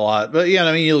 that's a lot. But yeah,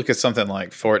 I mean, you look at something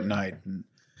like Fortnite, and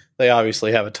they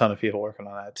obviously have a ton of people working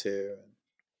on that too.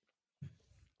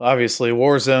 Obviously,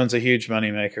 Warzone's a huge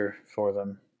moneymaker for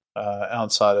them,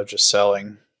 outside of just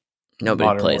selling.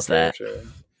 Nobody plays that.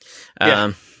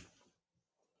 Are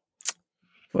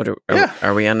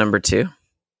we on number 2?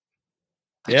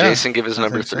 Did Jason give his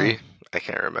number 3? So. I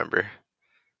can't remember.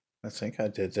 I think I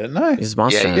did, didn't I? He's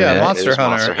Monster Hunter. Yeah, Monster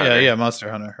Hunter. Yeah,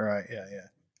 Monster Hunter. Right.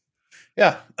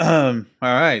 Yeah. All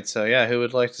right. So who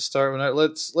would like to start?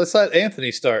 Let's let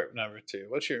Anthony start number 2.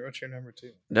 What's your number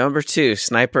 2? Number 2,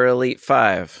 Sniper Elite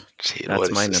 5. Gee, that's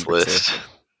my number list. 2.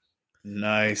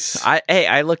 Nice.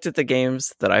 I looked at the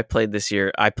games that I played this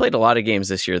year. I played a lot of games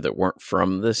this year that weren't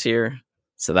from this year,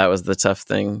 so that was the tough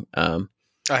thing. I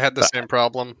had the same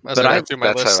problem as I went through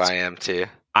my list. That's how I am too.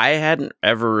 I hadn't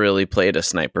ever really played a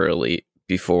Sniper Elite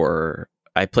before.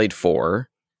 I played 4,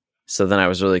 so then I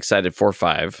was really excited for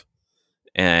 5,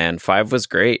 and 5 was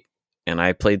great. And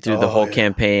I played through the whole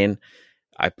campaign.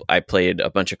 I played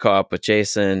a bunch of co-op with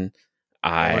Jason.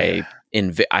 And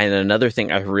another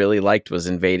thing I really liked was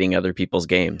invading other people's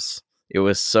games. It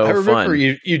was so fun. I remember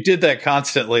you did that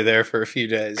constantly there for a few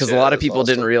days. Because a lot of people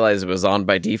didn't realize it was on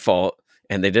by default,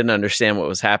 and they didn't understand what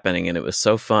was happening, and it was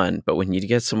so fun. But when you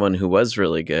get someone who was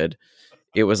really good,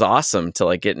 it was awesome to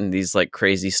like get in these like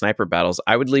crazy sniper battles.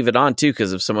 I would leave it on too,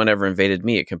 because if someone ever invaded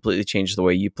me, it completely changed the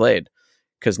way you played.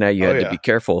 Because now you had to be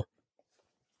careful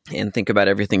and think about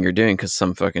everything you're doing, because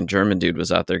some fucking German dude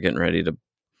was out there getting ready to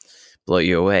blow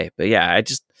you away. But yeah,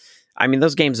 I mean,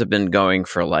 those games have been going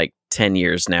for like 10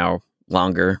 years now,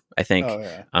 longer, I think.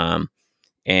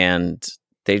 And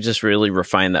they just really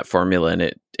refined that formula,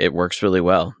 and it works really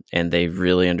well. And they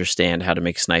really understand how to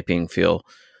make sniping feel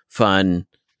fun,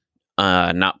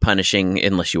 not punishing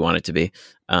unless you want it to be,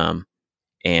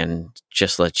 and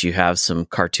just let you have some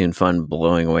cartoon fun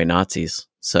blowing away Nazis.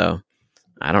 So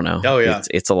I don't know.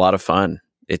 It's a lot of fun.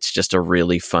 It's just a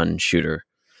really fun shooter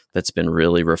that's been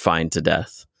really refined to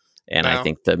death. And I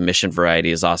think the mission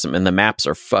variety is awesome. And the maps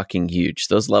are fucking huge.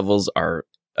 Those levels are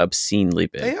obscenely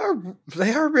big.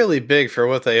 They are really big for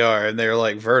what they are. And they're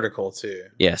like vertical too.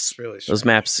 Yes. It's really strange. Those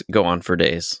maps go on for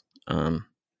days.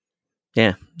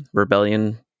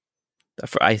 Rebellion.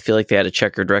 I feel like they had a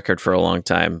checkered record for a long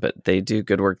time, but they do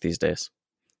good work these days.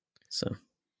 So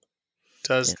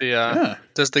does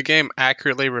the game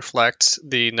accurately reflect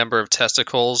the number of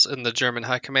testicles in the German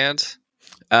high command?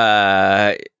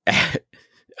 I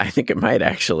think it might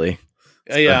actually.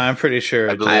 Yeah, I'm pretty sure.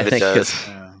 I think because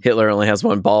Hitler only has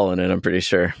one ball in it. I'm pretty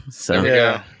sure. So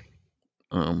there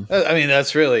we go. I mean,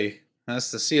 that's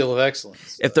the seal of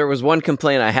excellence. If there was one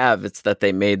complaint I have, it's that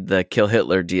they made the Kill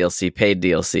Hitler DLC paid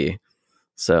DLC.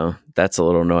 So that's a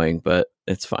little annoying, but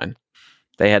it's fine.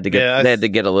 They had to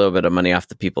get a little bit of money off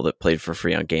the people that played for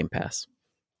free on Game Pass.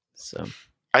 So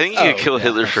I think you could kill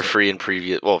Hitler for free in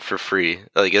for free,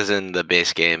 like as in the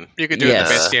base game. You could do it in the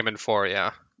base game in 4,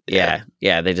 yeah. Yeah,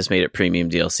 they just made it premium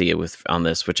DLC on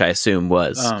this, which I assume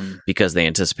was because they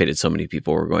anticipated so many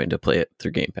people were going to play it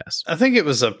through Game Pass. I think it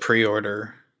was a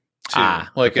pre-order too.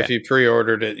 If you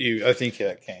pre-ordered it, I think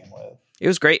that came with. It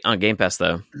was great on Game Pass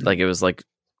though. Like it was like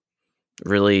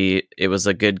really, it was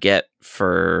a good get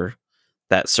for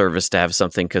that service to have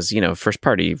something, because first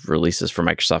party releases for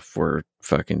Microsoft were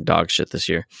fucking dog shit this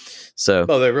year. So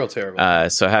they're real terrible.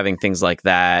 So having things like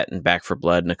that and Back 4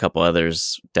 Blood and a couple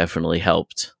others definitely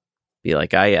helped be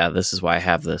like, this is why I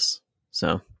have this.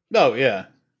 So yeah,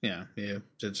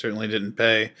 it certainly didn't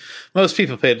pay. Most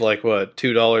people paid like what,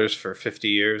 $2 for 50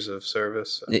 years of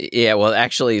service. So. Yeah, well,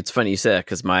 actually, it's funny you say that,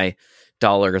 because my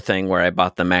dollar thing where I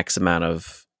bought the max amount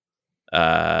of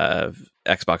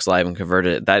Xbox Live and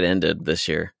converted it, that ended this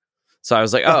year. So I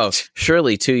was like,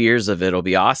 surely 2 years of it'll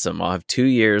be awesome. I'll have 2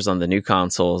 years on the new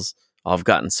consoles. I'll have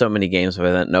gotten so many games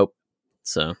by then. Nope.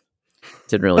 So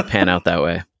didn't really pan out that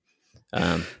way.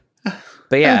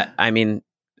 But yeah, I mean,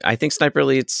 I think Sniper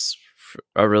Elite's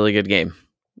a really good game.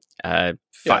 And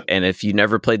if you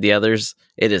never played the others,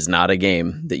 it is not a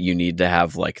game that you need to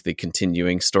have like the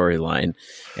continuing storyline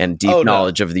and deep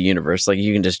knowledge of the universe. Like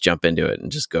you can just jump into it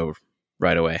and just go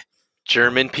right away.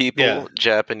 German people,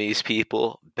 Japanese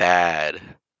people, bad.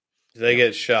 They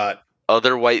get shot.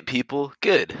 Other white people,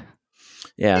 good.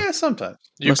 Yeah, sometimes.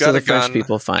 You've got a French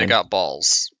people, fine. They got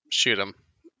balls. Shoot them.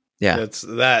 Yeah, that's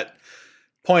that.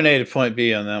 Point A to point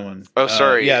B on that one. Oh,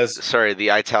 sorry. Sorry. The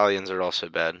Italians are also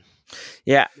bad.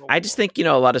 Yeah, I just think a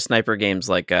lot of sniper games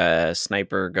like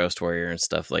Sniper, Ghost Warrior, and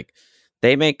stuff, like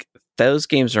they make those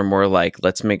games are more like,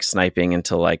 let's make sniping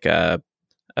into like a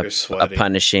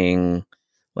punishing,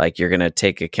 like you're gonna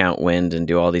take account wind and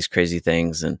do all these crazy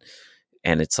things, and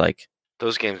it's like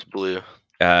those games blew.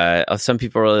 Some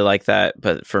people really like that,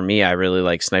 but for me, I really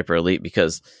like Sniper Elite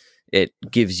because it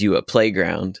gives you a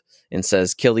playground and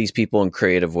says, kill these people in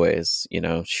creative ways.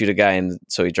 Shoot a guy and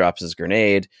so he drops his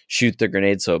grenade, shoot the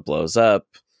grenade so it blows up,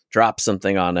 drop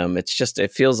something on him. It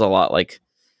feels a lot like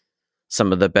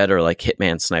some of the better like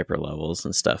Hitman Sniper levels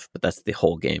and stuff, but that's the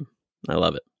whole game. I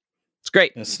love it. It's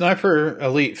great. Sniper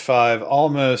Elite 5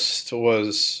 almost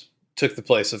took the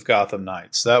place of Gotham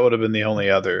Knights. That would have been the only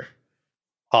other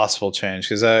possible change,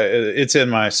 because it's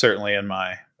certainly in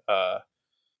my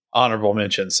honorable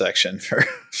mention section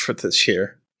for this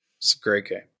year. It's a great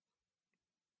game.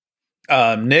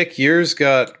 Nick, yours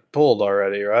got pulled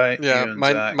already, right? Yeah,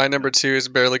 my number 2 is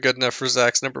barely good enough for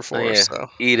Zach's number 4. Yeah. So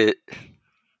eat it.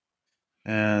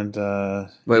 And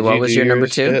wait, what was your number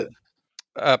 2?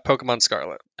 Pokemon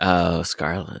Scarlet. Oh,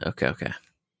 Scarlet. Okay.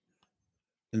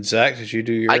 And Zach, did you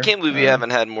do your? I can't believe we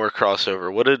haven't had more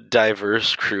crossover. What a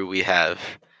diverse crew we have.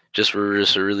 We're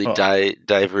just a really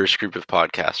diverse group of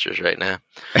podcasters right now.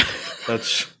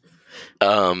 That's.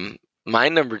 My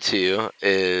number 2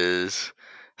 is,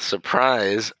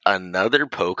 surprise, another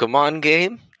Pokemon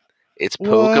game. It's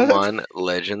Pokemon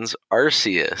Legends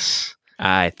Arceus.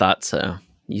 I thought so.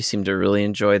 You seem to really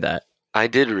enjoy that. I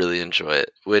did really enjoy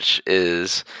it, which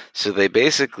is, so they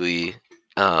basically,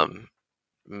 I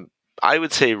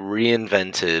would say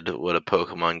reinvented what a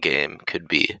Pokemon game could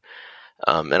be.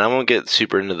 And I won't get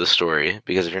super into the story,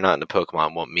 because if you're not into Pokemon,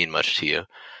 it won't mean much to you.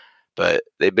 But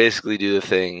they basically do the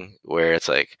thing where it's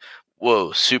like,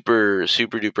 whoa, super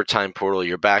duper time portal,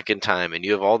 you're back in time, and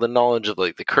you have all the knowledge of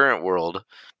like the current world,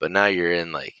 but now you're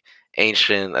in like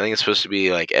ancient, I think it's supposed to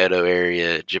be like Edo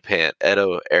era Japan,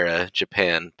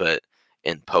 but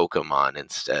in Pokemon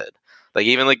instead. Like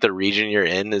even like the region you're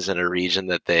in is in a region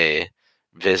that they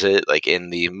visit like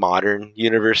in the modern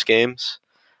universe games.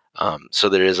 So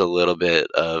there is a little bit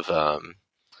of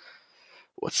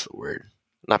what's the word?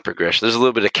 Not progression. There's a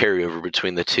little bit of carryover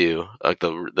between the two, like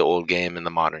the old game and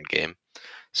the modern game.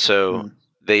 So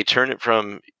they turn it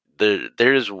from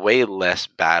there's way less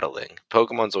battling.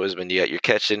 Pokemon's always been, you got your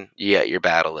catching, you got your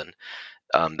battling.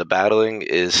 The battling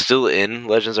is still in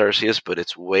Legends Arceus, but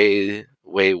it's way,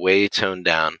 way, way toned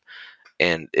down,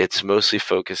 and it's mostly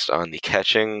focused on the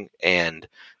catching and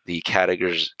the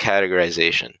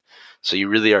categorization. So you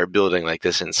really are building like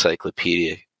this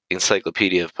encyclopedia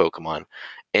of Pokemon,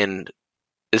 and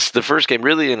it's the first game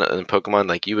really in Pokemon,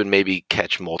 like you would maybe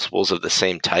catch multiples of the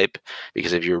same type,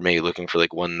 because if you were maybe looking for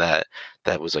like one that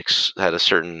was like had a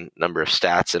certain number of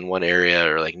stats in one area,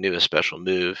 or like knew a special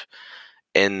move.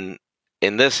 And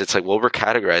in this, it's like, well, we're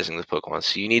categorizing the Pokemon,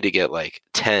 so you need to get like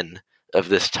 10 of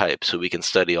this type so we can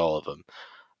study all of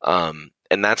them.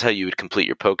 And that's how you would complete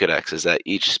your Pokedex, is that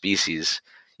each species,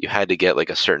 you had to get like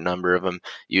a certain number of them.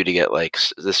 You had to get like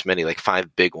this many, like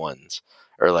 5 big ones.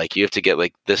 Or like you have to get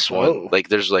like this one, like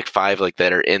there's like 5 like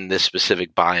that are in this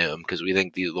specific biome, because we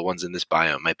think the ones in this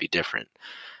biome might be different.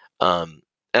 And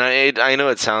And I know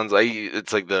it sounds like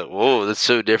it's like whoa, that's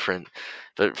so different.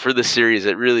 But for the series,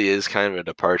 it really is kind of a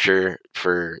departure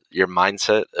for your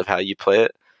mindset of how you play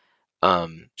it.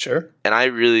 Sure. And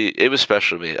it was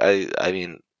special to me. I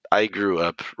mean, I grew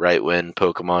up right when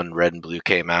Pokemon Red and Blue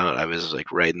came out. I was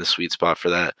like right in the sweet spot for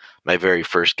that. My very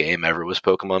first game ever was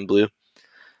Pokemon Blue.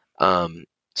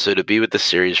 So to be with the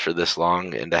series for this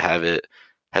long and to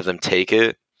have them take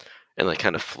it and like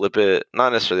kind of flip it,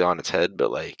 not necessarily on its head,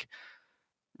 but like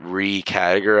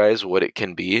recategorize what it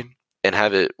can be and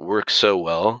have it work so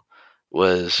well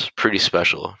was pretty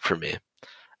special for me.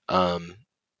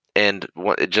 And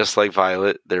just like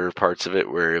Violet, there were parts of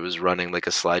it where it was running like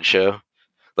a slideshow,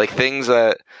 like things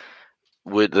that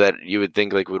you would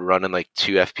think like would run in like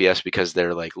 2 FPS because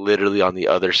they're like literally on the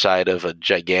other side of a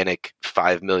gigantic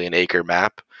 5 million acre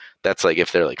map. That's like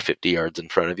if they're like 50 yards in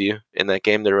front of you in that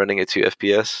game, they're running at 2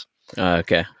 FPS.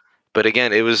 Okay. But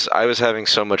again, I was having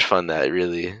so much fun that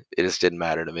it just didn't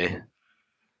matter to me.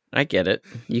 I get it.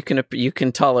 You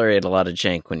can tolerate a lot of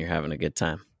jank when you're having a good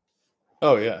time.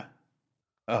 Oh yeah.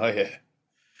 Oh yeah.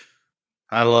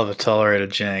 I love a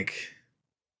tolerated jank.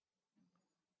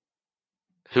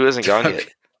 Who hasn't gone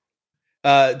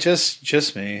yet?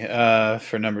 Just me.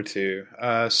 For number 2.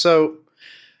 So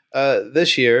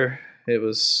this year it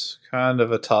was kind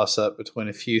of a toss up between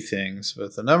a few things,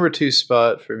 but the number 2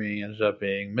 spot for me ended up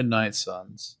being Midnight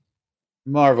Suns,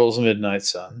 Marvel's Midnight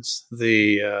Suns,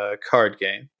 the card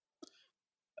game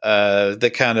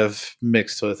that kind of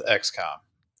mixed with XCOM.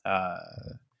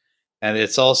 And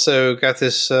it's also got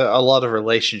this a lot of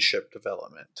relationship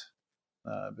development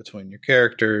between your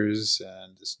characters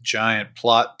and this giant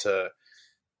plot to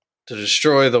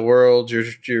destroy the world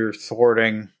you're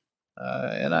thwarting.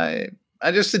 And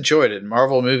I just enjoyed it.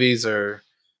 Marvel movies are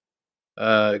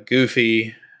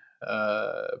goofy,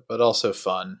 but also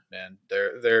fun, and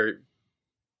they're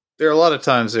a lot of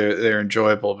times they're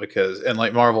enjoyable because, and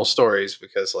like Marvel stories,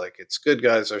 because like it's good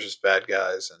guys versus bad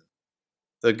guys, and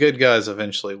the good guys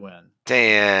eventually win.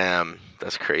 Damn,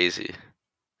 that's crazy.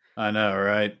 I know,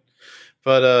 right?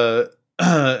 But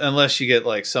unless you get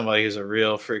like somebody who's a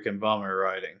real freaking bummer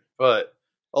writing, but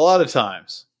a lot of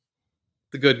times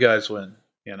the good guys win,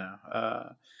 you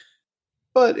know.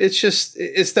 But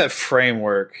it's that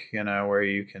framework, you know, where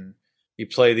you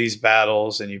play these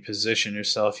battles and you position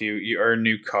yourself, you earn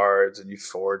new cards and you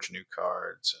forge new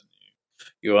cards and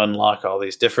you unlock all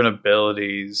these different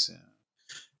abilities.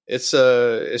 It's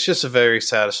just a very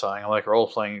satisfying, like, role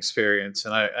playing experience,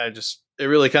 and it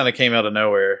really kind of came out of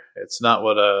nowhere. It's not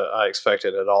what I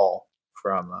expected at all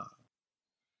from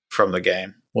the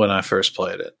game when I first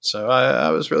played it. So I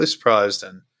was really surprised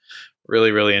and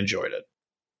really, really enjoyed it.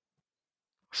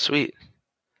 Sweet.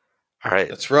 All right.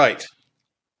 That's right.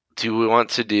 Do we want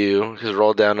to because we're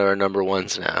all down to our number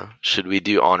 1s now, should we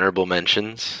do honorable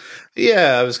mentions?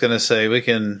 Yeah, I was going to say we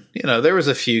can, there was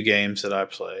a few games that I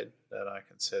played that I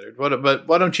considered. But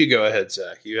why don't you go ahead,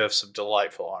 Zach? You have some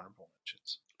delightful honorable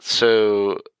mentions.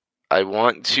 So I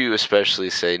want to especially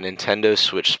say Nintendo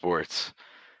Switch Sports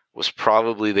was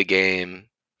probably the game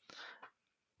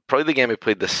I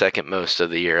played the second most of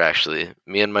the year, actually.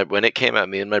 When it came out,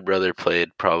 me and my brother played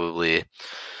probably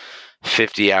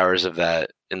 50 hours of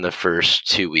that in the first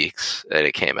 2 weeks that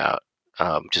it came out.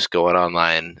 Just going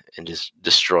online and just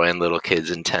destroying little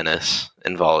kids in tennis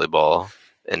and volleyball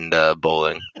and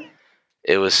bowling.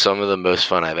 It was some of the most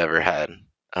fun I've ever had.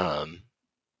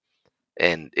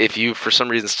 And if you, for some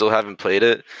reason, still haven't played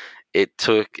it, it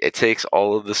takes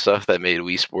all of the stuff that made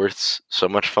Wii Sports so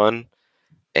much fun,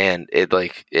 and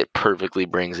it perfectly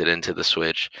brings it into the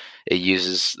Switch. It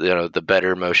uses the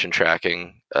better motion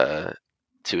tracking to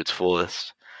its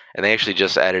fullest, and they actually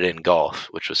just added in golf,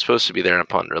 which was supposed to be there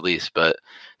upon release, but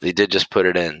they did just put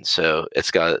it in, so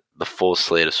it's got the full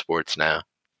slate of sports now.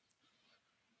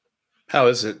 How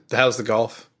is it? How's the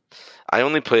golf? I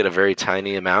only played a very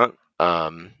tiny amount,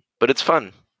 but it's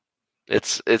fun.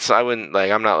 I wouldn't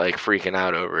I'm not freaking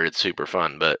out over it. It's super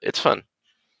fun, but it's fun.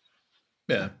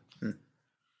 Yeah.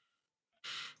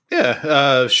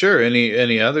 Yeah, sure.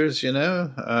 Any others,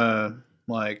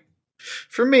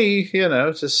 for me,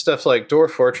 just stuff like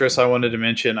Dwarf Fortress I wanted to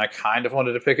mention. I kind of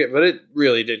wanted to pick it, but it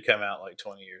really did come out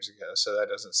 20 years ago, so that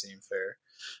doesn't seem fair.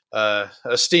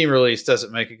 A Steam release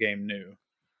doesn't make a game new.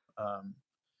 I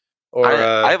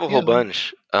have a whole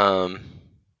bunch. I'll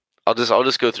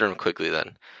just go through them quickly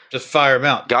then. Just fire them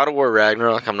out. God of War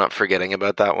Ragnarok, I'm not forgetting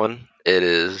about that one. It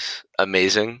is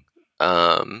amazing.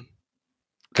 I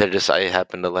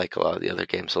happen to like a lot of the other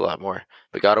games a lot more.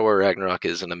 But God of War Ragnarok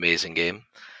is an amazing game.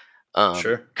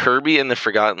 Sure. Kirby and the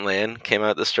Forgotten Land came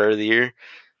out at the start of the year.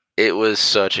 It was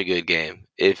such a good game.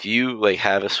 If you like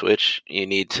have a Switch, you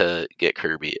need to get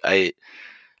Kirby. I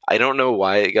don't know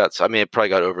why it got. I mean, it probably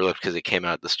got overlooked because it came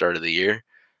out at the start of the year,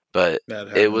 but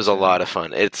it was a lot of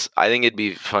fun. I think it'd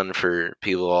be fun for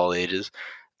people of all ages.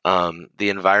 The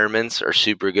environments are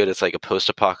super good. It's like a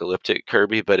post-apocalyptic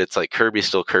Kirby, but it's like Kirby's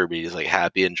still Kirby. He's like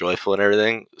happy and joyful and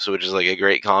everything, so which is like a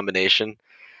great combination.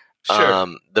 Sure.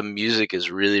 The music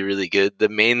is really, really good. The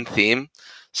main theme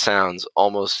sounds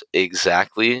almost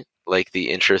exactly like the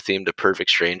intro theme to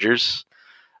Perfect Strangers.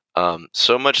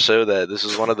 So much so that this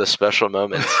is one of the special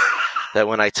moments that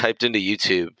when I typed into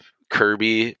YouTube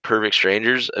Kirby Perfect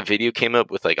Strangers, a video came up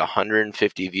with like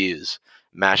 150 views,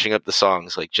 mashing up the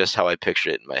songs like just how I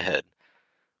pictured it in my head.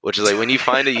 Which is like when you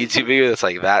find a YouTube video that's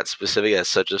like that specific at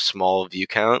such a small view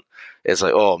count, it's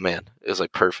like, oh man, it was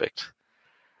like perfect.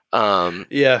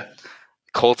 Yeah.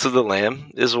 Cult of the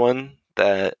Lamb is one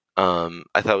that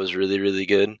I thought was really, really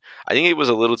good. I think it was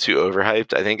a little too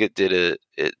overhyped. I think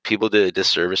people did a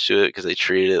disservice to it because they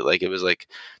treated it like it was like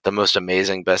the most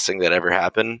amazing, best thing that ever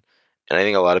happened. And I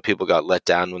think a lot of people got let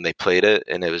down when they played it,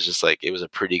 and it was just like it was a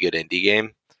pretty good indie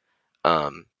game.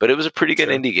 But it was a pretty good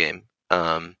indie game.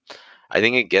 I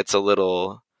think it gets a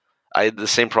little. I had the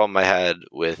same problem I had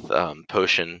with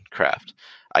Potion Craft.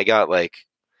 I got like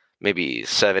maybe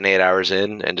 7-8 hours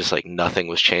in and just like nothing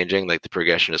was changing, like the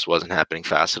progression just wasn't happening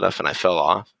fast enough and I fell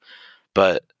off.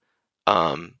 But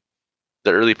the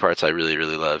early parts I really,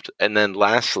 really loved. And then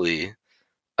lastly,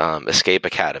 Escape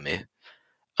Academy,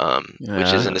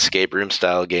 which is an escape room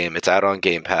style game. It's out on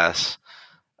Game Pass.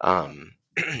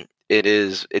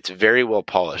 It's very well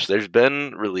polished. There's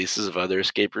been releases of other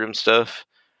escape room stuff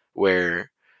where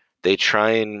they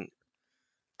try and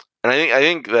I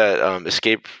think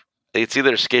that it's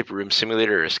either Escape Room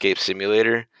Simulator or Escape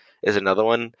Simulator is another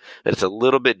one, but it's a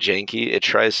little bit janky. It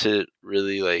tries to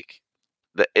really like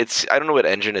I don't know what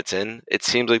engine it's in. It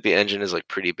seems like the engine is like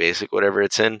pretty basic, whatever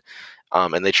it's in.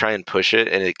 And they try and push it,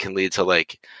 and it can lead to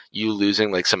like you losing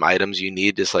like some items you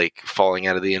need, just like falling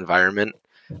out of the environment,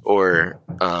 or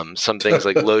some things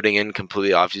like loading in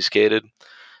completely obfuscated.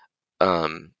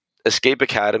 Escape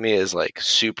Academy is like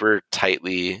super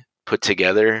tightly put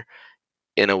together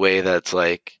in a way that's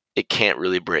like it can't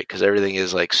really break because everything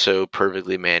is like so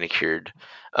perfectly manicured.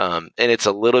 And it's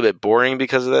a little bit boring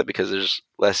because of that, because there's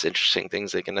less interesting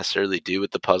things they can necessarily do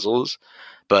with the puzzles.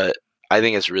 But I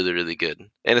think it's really, really good.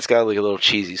 And it's got like a little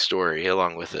cheesy story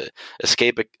along with it.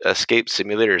 Escape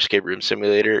Simulator, Escape Room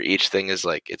Simulator, each thing is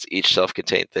like, it's each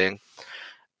self-contained thing.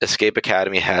 Escape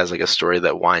Academy has like a story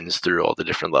that winds through all the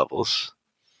different levels.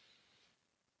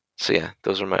 So yeah,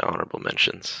 those are my honorable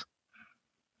mentions.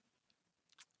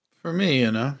 For me,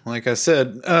 like I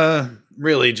said,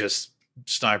 really just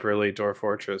Sniper Elite Dwarf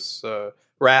Fortress.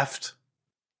 Raft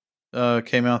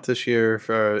came out this year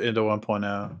for into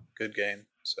 1.0. Good game.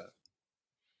 So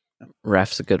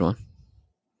Raft's a good one.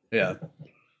 Yeah.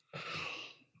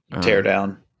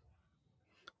 Teardown.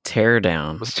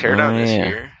 Teardown. Was Teardown this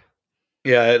year?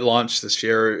 Yeah, it launched this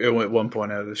year. It went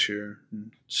 1.0 this year.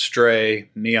 Stray,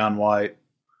 Neon White.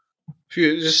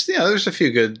 There's a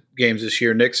few good games this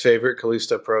year. Nick's favorite,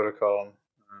 Callisto Protocol.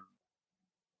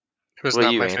 It was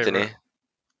not my Anthony? favorite.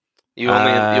 You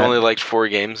only liked 4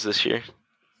 games this year?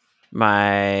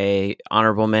 My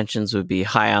honorable mentions would be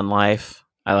High on Life.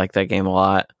 I like that game a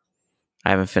lot.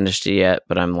 I haven't finished it yet,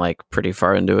 but I'm like pretty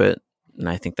far into it, and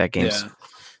I think that game's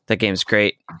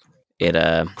great.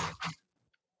 It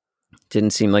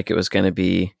didn't seem like it was going to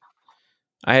be.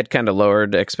 I had kind of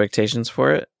lowered expectations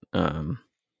for it.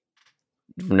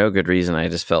 For no good reason. I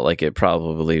just felt like it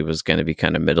probably was going to be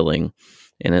kind of middling,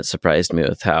 and it surprised me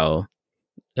with how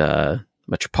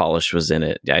much polish was in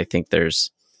it. I think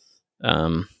there's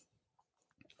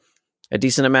a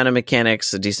decent amount of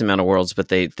mechanics, a decent amount of worlds, but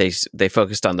they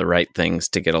focused on the right things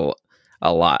to get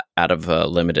a lot out of a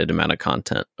limited amount of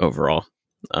content overall,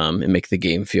 and make the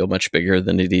game feel much bigger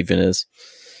than it even is.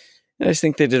 And I just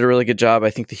think they did a really good job. I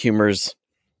think the humor's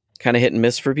kind of hit and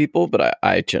miss for people, but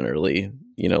I generally,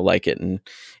 like it, and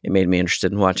it made me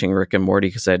interested in watching Rick and Morty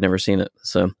because I'd never seen it.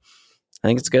 So I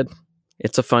think it's good.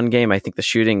 It's a fun game. I think the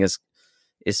shooting is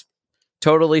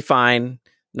totally fine,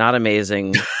 not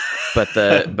amazing, but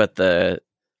the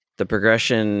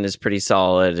progression is pretty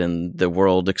solid, and the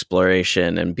world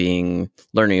exploration and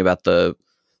learning about the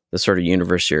sort of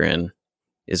universe you're in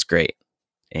is great.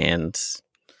 And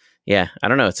yeah, I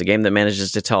don't know. It's a game that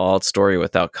manages to tell all its story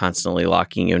without constantly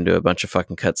locking you into a bunch of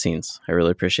fucking cutscenes. I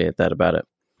really appreciate that about it.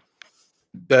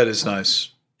 That is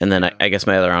nice. And then I guess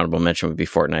my other honorable mention would be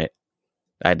Fortnite.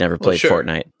 I'd never played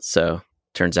Fortnite, so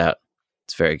turns out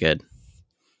it's very good.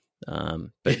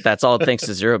 But that's all thanks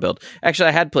to Zero Build. Actually,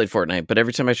 I had played Fortnite, but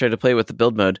every time I tried to play with the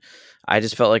build mode, I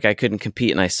just felt like I couldn't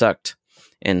compete and I sucked.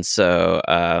 And so,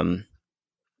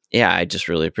 I just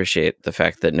really appreciate the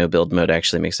fact that no build mode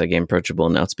actually makes that game approachable.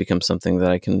 And now it's become something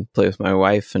that I can play with my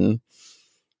wife, and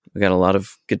we got a lot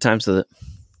of good times with it.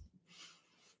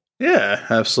 Yeah,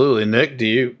 absolutely. Nick, do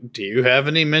you have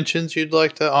any mentions you'd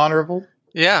like to honorable?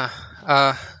 Yeah,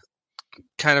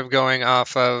 kind of going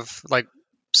off of like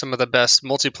some of the best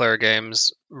multiplayer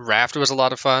games. Raft was a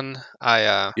lot of fun.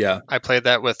 I played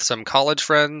that with some college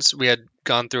friends. We had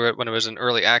gone through it when it was in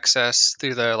early access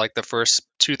through the first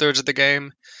 2/3 of the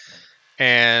game,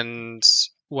 and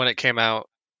when it came out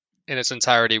in its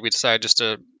entirety, we decided just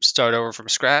to start over from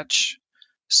scratch.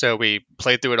 So we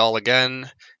played through it all again.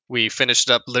 We finished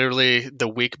it up literally the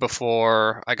week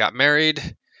before I got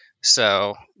married.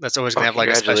 So that's always gonna have like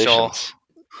a special.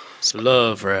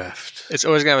 Love Raft. It's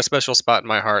always gonna have a special spot in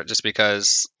my heart just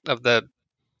because of the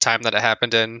time that it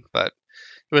happened in. But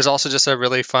it was also just a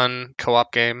really fun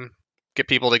co-op game. Get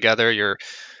people together.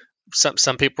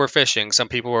 Some people were fishing. Some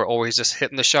people were always just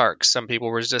hitting the sharks. Some people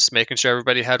were just making sure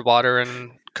everybody had water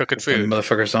and cooking food.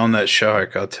 Motherfuckers on that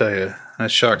shark, I'll tell you. That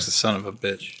shark's a son of a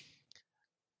bitch.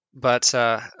 But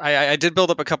I did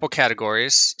build up a couple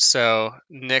categories. So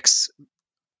Nick's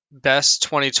best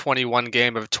 2021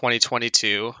 game of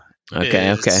 2022.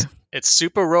 Okay. It's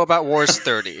Super Robot Wars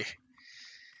 30.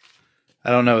 I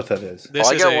don't know what that is.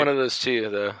 I got one of those too,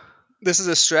 though. This is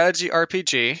a strategy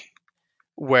RPG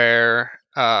where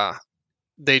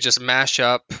they just mash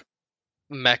up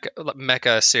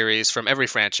mecha series from every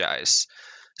franchise.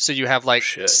 So you have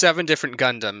 7 different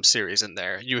Gundam series in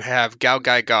there. You have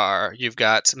Gallegos, you've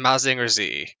got Mazinger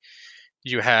Z.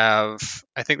 You have,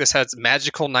 I think this has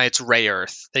Magical Knights Ray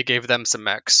Earth. They gave them some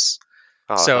mechs.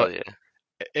 Oh, so hell yeah.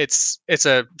 It's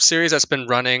a series that's been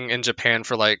running in Japan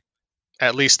for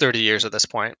at least 30 years at this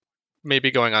point,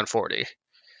 maybe going on 40.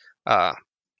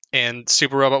 And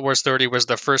Super Robot Wars 30 was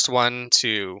the first one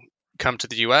to come to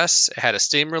the US. It had a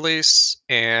Steam release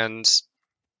and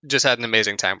just had an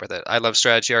amazing time with it. I love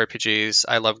strategy RPGs.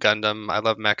 I love Gundam. I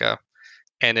love mecha.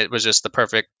 And it was just the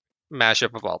perfect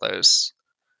mashup of all those.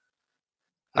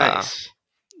 Nice.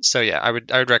 So yeah, I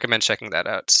would recommend checking that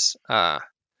out.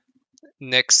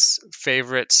 Nick's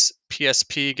favorite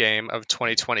PSP game of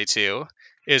 2022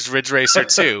 is Ridge Racer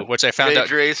 2, which I found out.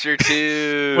 Ridge Racer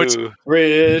 2.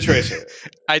 Ridge Racer.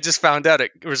 I just found out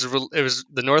it was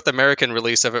the North American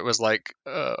release of it was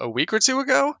a week or two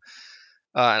ago.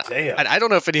 Damn. And I don't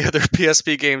know if any other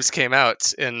PSP games came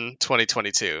out in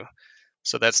 2022.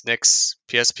 So that's Nick's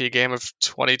PSP game of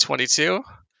 2022.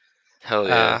 Hell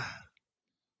yeah.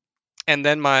 And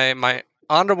then my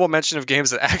honorable mention of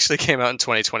games that actually came out in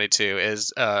 2022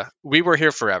 is We Were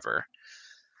Here Forever.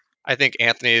 I think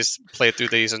Anthony's played through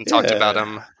these and talked about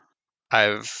them.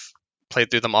 I've played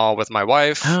through them all with my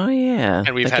wife. Oh yeah,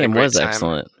 and we've that had game a great was time.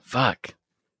 Excellent. Fuck.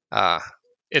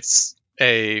 It's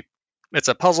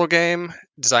a puzzle game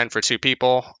designed for 2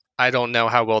 people. I don't know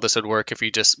how well this would work if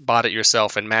you just bought it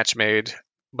yourself and match made,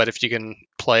 but if you can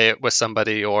play it with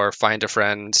somebody or find a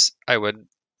friend, I would.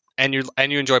 And you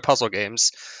enjoy puzzle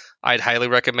games, I'd highly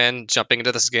recommend jumping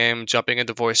into this game, jumping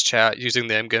into voice chat, using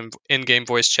the in-game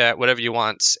voice chat, whatever you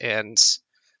want, and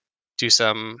do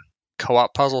some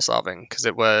co-op puzzle solving because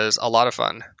it was a lot of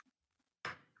fun.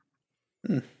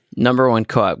 Number 1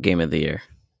 co-op game of the year.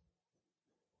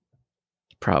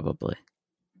 Probably.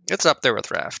 It's up there with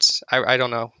Raft. I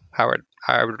don't know how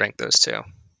I would rank those two,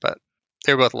 but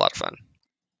they're both a lot of fun.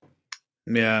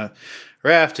 Yeah.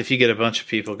 Raft, if you get a bunch of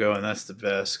people going, that's the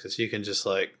best because you can just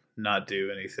not do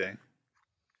anything.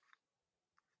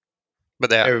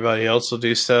 But everybody else will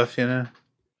do stuff,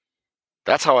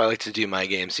 That's how I like to do my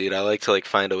games, dude. I like to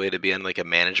find a way to be in a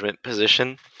management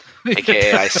position.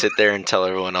 AKA I sit there and tell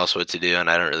everyone else what to do and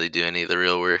I don't really do any of the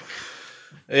real work.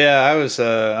 Yeah,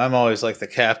 I'm always like the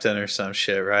captain or some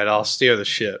shit, right? I'll steer the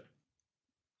ship.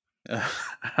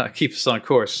 Keep us on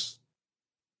course.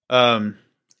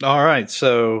 All right,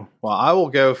 so I will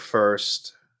go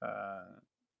first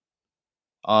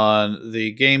on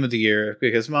the game of the year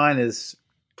because mine is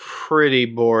pretty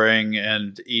boring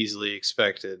and easily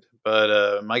expected.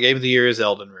 But my game of the year is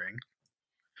Elden Ring.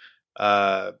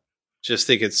 Just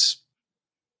think it's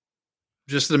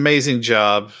just an amazing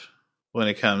job when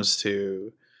it comes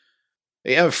to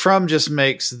From just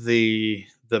makes the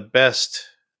best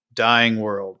dying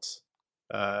worlds.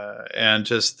 And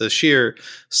just the sheer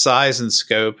size and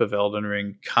scope of Elden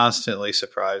Ring constantly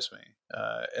surprised me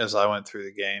as I went through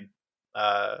the game.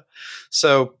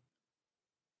 So,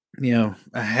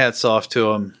 hats off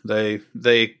to them.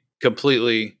 They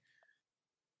completely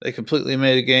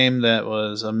made a game that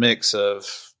was a mix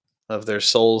of of their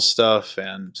Souls stuff,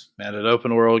 and an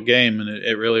open world game, and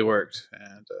it really worked.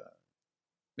 And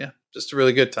yeah, just a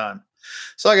really good time.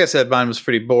 So like I said, mine was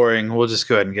pretty boring. We'll just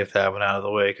go ahead and get that one out of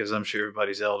the way because I'm sure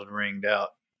everybody's Elden Ringed out.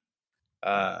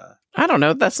 I don't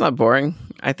know. That's not boring.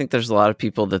 I think there's a lot of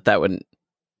people that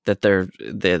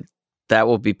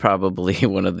will be probably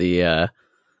one of the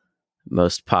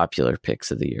most popular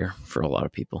picks of the year for a lot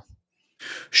of people.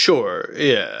 Sure,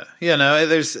 yeah. No,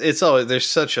 there's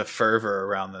such a fervor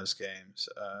around those games,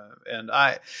 and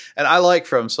I like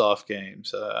FromSoft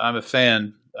games. I'm a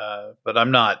fan, but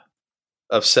I'm not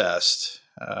obsessed.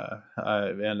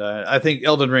 I think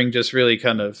Elden Ring just really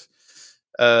kind of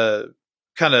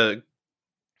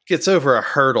gets over a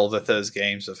hurdle that those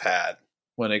games have had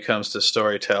when it comes to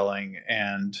storytelling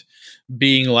and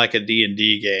being like a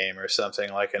D&D game or something,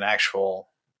 like an actual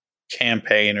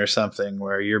campaign or something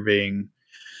where you're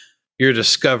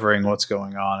discovering what's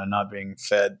going on and not being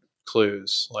fed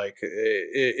clues. Like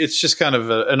it's just kind of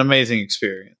an amazing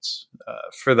experience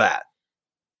for that.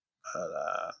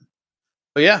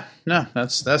 But yeah, no,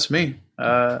 that's me.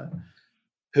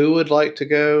 Who would like to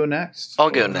go next? I'll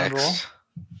go next.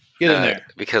 Get in there.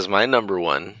 Because my number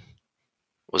one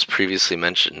was previously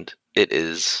mentioned. It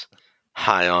is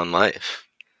High on Life.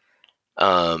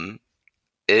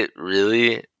 It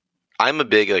really... I'm a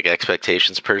big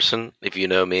expectations person. If you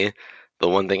know me, the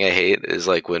one thing I hate is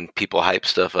when people hype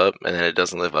stuff up and then it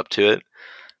doesn't live up to it.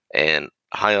 And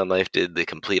High on Life did the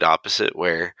complete opposite,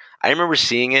 where I remember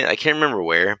seeing it. I can't remember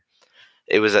where.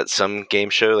 It was at some game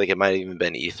show, it might have even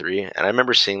been E3, and I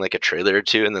remember seeing a trailer or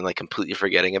two and then completely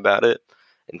forgetting about it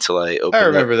until I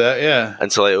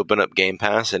opened up Game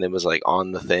Pass and it was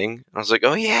on the thing. And I was like,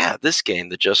 oh yeah, this game,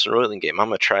 the Justin Roiland game, I'm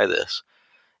gonna try this.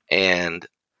 And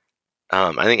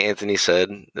I think Anthony said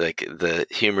the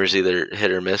humor's either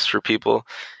hit or miss for people.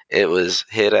 It was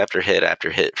hit after hit after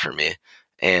hit for me,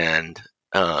 and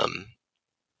I'm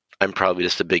probably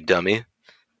just a big dummy,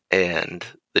 and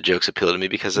the jokes appeal to me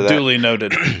because of that. Duly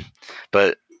noted.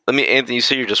 But Anthony, you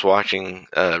say you're just watching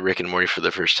Rick and Morty for the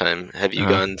first time. Have you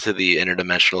gone to the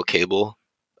interdimensional cable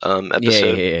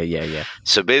episode? Yeah.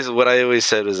 So basically what I always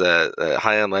said was that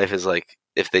High on Life is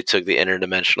if they took the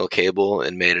interdimensional cable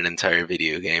and made an entire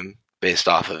video game based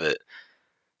off of it.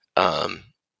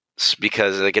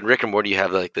 Because in Rick and Morty you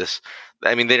have this...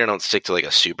 I mean, they don't stick to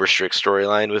a super strict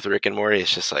storyline with Rick and Morty.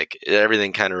 It's just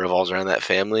everything kind of revolves around that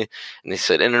family. And they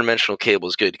said interdimensional cable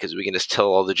is good because we can just tell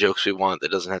all the jokes we want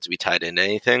that doesn't have to be tied into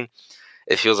anything.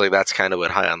 It feels like that's kind of what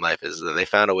High on Life is, that they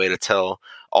found a way to tell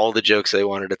all the jokes they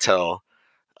wanted to tell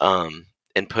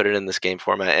and put it in this game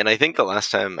format. And I think the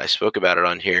last time I spoke about it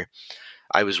on here,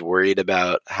 I was worried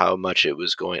about how much it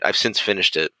was going... I've since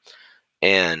finished it,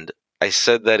 and I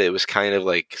said that it was kind of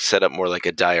set up more like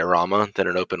a diorama than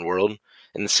an open world,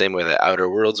 in the same way that Outer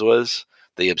Worlds was,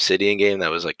 the Obsidian game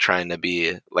that was trying to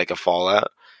be like a Fallout,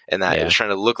 and that it was trying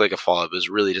to look like a Fallout, but it was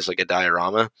really just a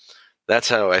diorama. That's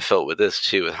how I felt with this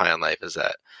too, with High on Life, is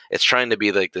that it's trying to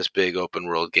be this big open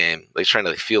world game, trying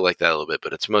to feel like that a little bit,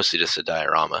 but it's mostly just a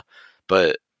diorama.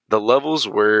 But the levels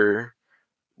were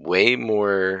way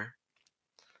more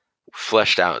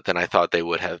fleshed out than I thought they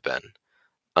would have been.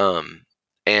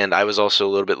 And I was also a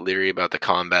little bit leery about the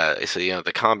combat. I said,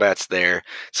 the combat's there.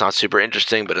 It's not super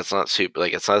interesting, but it's not super,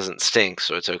 it doesn't stink,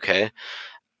 so it's okay.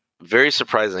 Very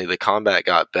surprisingly, the combat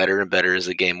got better and better as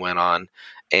the game went on,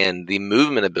 and the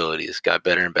movement abilities got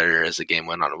better and better as the game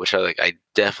went on, which I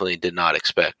definitely did not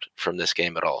expect from this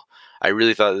game at all. I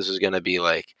really thought this was going to be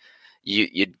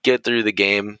you'd get through the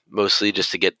game mostly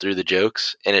just to get through the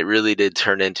jokes, and it really did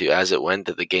turn into, as it went,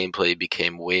 that the gameplay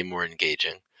became way more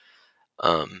engaging.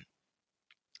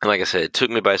 And like I said, it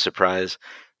took me by surprise.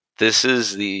 This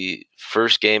is the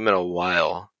first game in a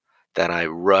while that I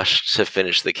rushed to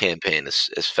finish the campaign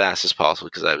as fast as possible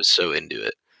because I was so into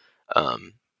it.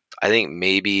 I think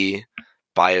maybe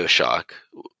Bioshock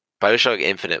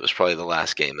Infinite was probably the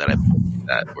last game that I played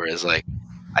that, whereas I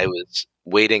was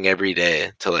waiting every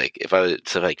day to if I was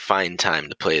to find time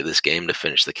to play this game to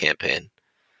finish the campaign.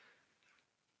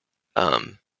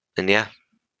 And yeah,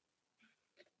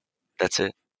 that's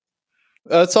it.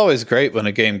 It's always great when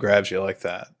a game grabs you like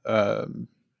that.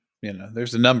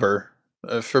 There's a number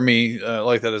for me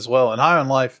like that as well. And High on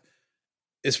Life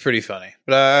is pretty funny.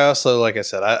 But I also, like I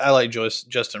said, I like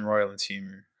Justin Roiland's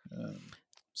humor.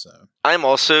 So I'm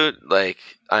also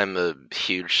I'm a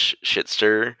huge shit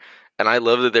stirrer, and I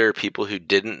love that there are people who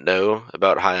didn't know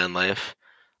about High on Life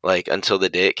until the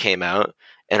day it came out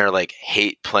and are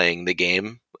hate playing the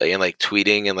game and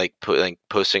tweeting and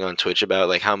posting on Twitch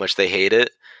about how much they hate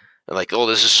it. And oh,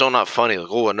 this is so not funny.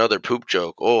 Oh, another poop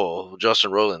joke. Oh,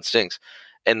 Justin Roiland stinks.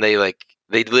 And they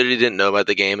they literally didn't know about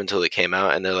the game until it came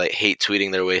out, and they're like hate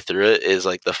tweeting their way through it is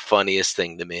like the funniest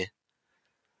thing to me.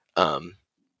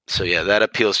 So yeah, that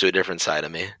appeals to a different side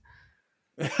of me.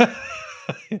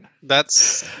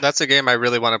 That's a game I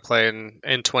really want to play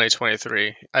in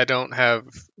 2023. I don't have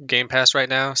Game Pass right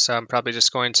now, so I'm probably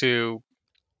just going to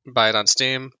buy it on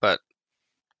Steam, but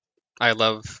I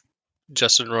love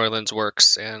Justin Roiland's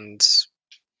works, and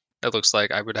it looks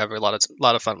like I would have a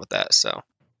lot of fun with that. So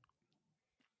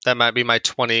that might be my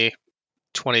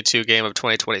 2022 game of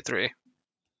 2023.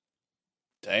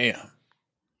 Damn.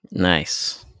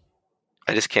 Nice.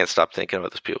 I just can't stop thinking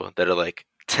about those people that are like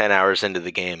 10 hours into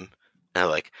the game and they're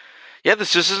like, yeah,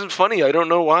 this just isn't funny. I don't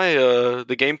know why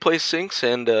the gameplay sinks.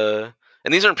 And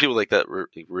these aren't people like that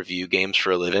review games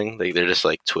for a living. They're just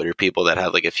like Twitter people that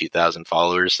have like a few thousand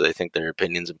followers. So they think their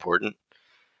opinion's important.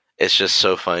 It's just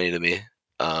so funny to me.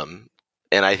 And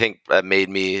I think that made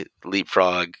me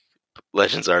leapfrog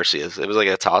Legends Arceus. It was like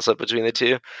a toss-up between the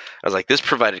two. I was like, this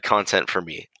provided content for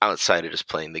me outside of just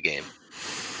playing the game.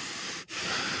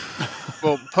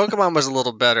 Well, Pokemon was a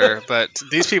little better, but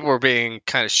these people were being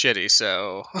kind of shitty,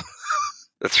 so...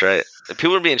 That's right.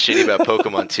 People are being shitty about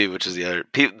Pokemon too, which is the other...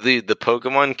 The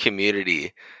Pokemon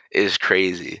community is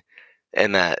crazy.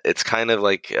 And that it's kind of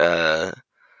like they're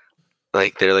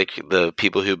like the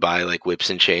people who buy like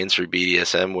whips and chains for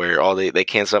BDSM, where all they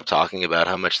can't stop talking about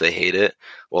how much they hate it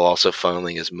while also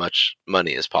funneling as much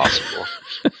money as possible.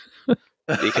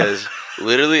 Because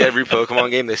literally every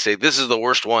Pokemon game they say this is the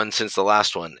worst one since the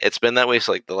last one. It's been that way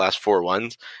for like the last 4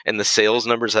 ones, and the sales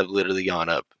numbers have literally gone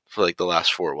up for like the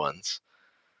last 4 ones.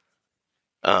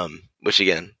 Which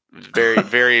again, very,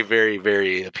 very, very,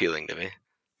 very appealing to me.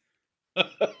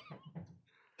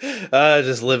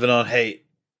 Just living on hate.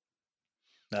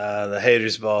 The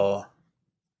haters ball.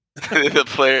 The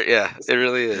player, yeah, it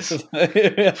really is.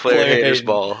 Player haters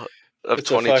ball of It's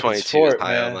 2022 sport, is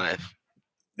high man. on life.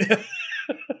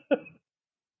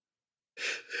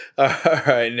 All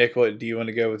right, Nick, what do you want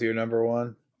to go with your number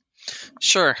one?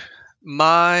 Sure.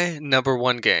 My number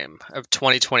one game of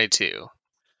 2022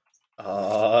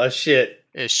 Oh, shit.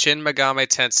 is Shin Megami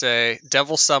Tensei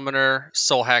Devil Summoner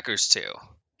Soul Hackers 2.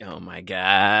 Oh my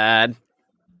god.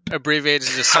 Abbreviated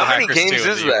to Soul How many Hackers 2 games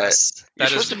in is the that? US. You're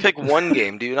supposed to pick one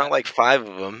game, do you? Not like 5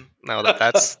 of them. No,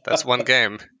 that's one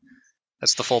game.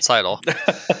 That's the full title.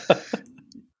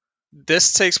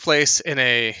 This takes place in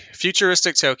a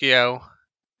futuristic Tokyo.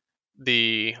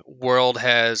 The world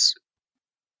has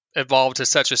evolved to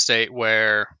such a state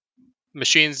where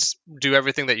machines do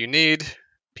everything that you need.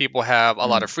 People have a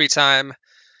lot of free time,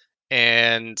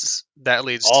 and that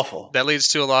leads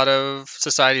to a lot of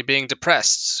society being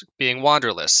depressed, being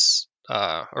wanderless,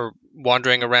 or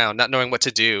wandering around, not knowing what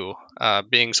to do,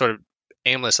 being sort of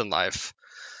aimless in life.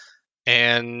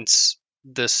 And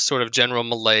this sort of general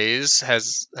malaise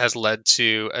has led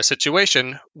to a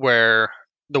situation where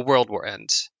the world will end.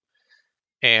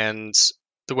 And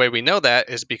the way we know that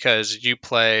is because you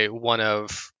play one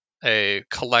of a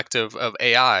collective of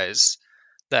AIs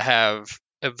that have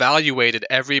evaluated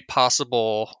every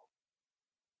possible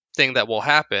thing that will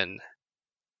happen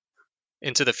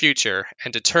into the future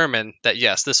and determine that,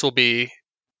 yes, this will be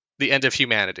the end of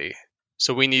humanity.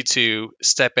 So we need to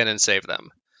step in and save them.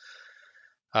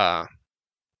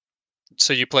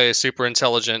 So you play a super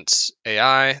intelligent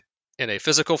AI in a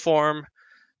physical form,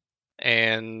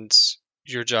 and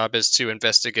your job is to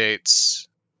investigate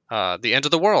the end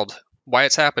of the world, why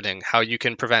it's happening, how you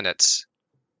can prevent it.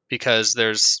 Because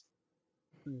there's,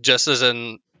 just as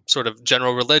in sort of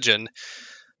general religion,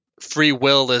 free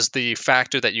will is the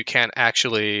factor that you can't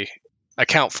actually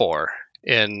account for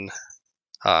in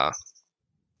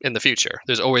the future.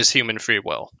 There's always human free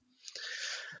will.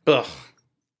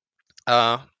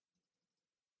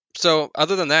 So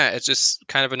other than that, it's just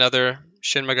kind of another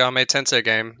Shin Megami Tensei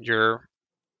game. You're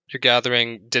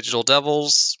gathering digital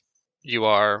devils, you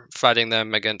are fighting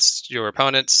them against your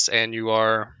opponents, and you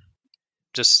are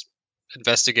just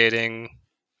investigating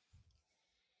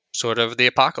sort of the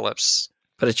apocalypse.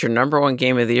 But it's your number one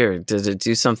game of the year. Did it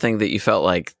do something that you felt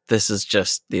like this is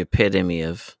just the epitome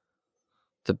of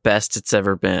the best it's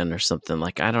ever been or something?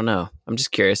 Like, I don't know. I'm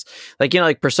just curious. Like,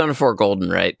 like Persona 4 Golden,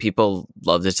 right? People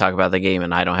love to talk about the game,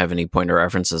 and I don't have any point of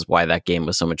references why that game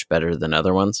was so much better than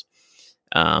other ones.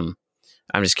 I'm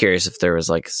just curious if there was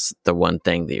like the one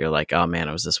thing that you're like, oh man,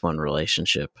 it was this one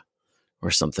relationship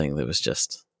or something that was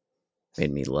just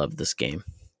made me love this game.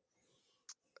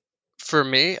 For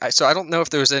me, I don't know if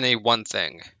there was any one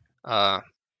thing.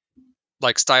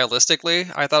 Like stylistically,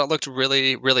 I thought it looked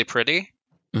really, really pretty.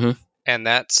 Mm-hmm. And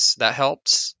that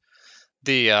helped.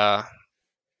 I've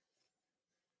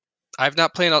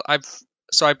not played.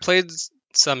 I played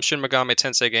some Shin Megami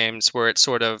Tensei games where it's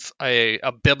sort of a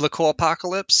biblical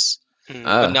apocalypse,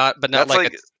 but not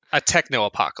like a techno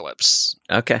apocalypse.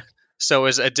 Okay. So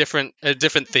it's a different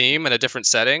theme and a different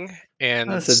setting, and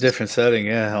That's a different setting,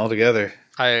 yeah, altogether.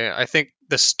 I think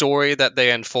the story that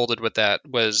they unfolded with that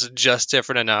was just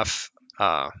different enough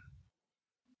that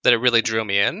it really drew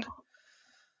me in.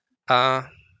 But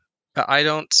I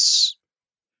don't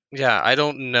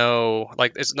know.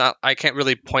 Like, it's not. I can't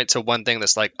really point to one thing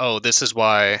that's like, oh, this is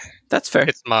why. That's fair.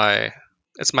 It's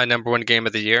my number one game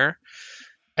of the year.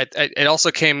 It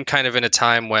also came kind of in a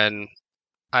time when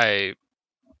I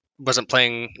wasn't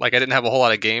playing. Like, I didn't have a whole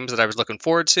lot of games that I was looking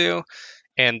forward to,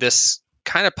 and this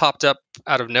kind of popped up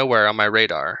out of nowhere on my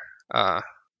radar. I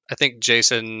think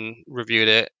Jason reviewed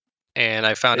it, and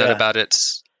I found out about it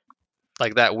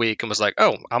like that week, and was like,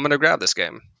 oh, I'm gonna grab this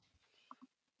game.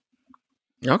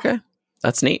 Okay,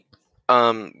 that's neat.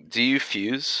 Do you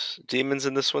fuse demons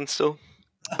in this one still?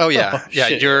 Oh yeah, yeah.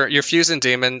 Shit. You're fusing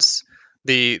demons.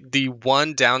 The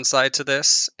one downside to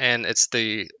this, and it's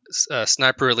the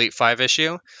Sniper Elite 5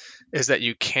 issue, is that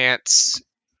you can't.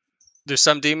 There's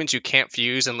some demons you can't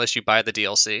fuse unless you buy the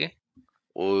DLC.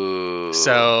 Ooh.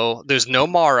 So there's no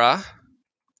Mara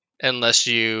unless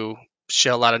you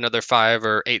shell out another $5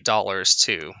 or $8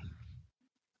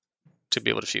 to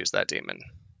be able to fuse that demon.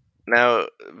 Now,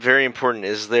 very important,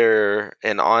 is there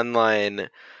an online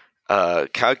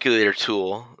calculator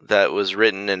tool that was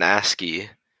written in ASCII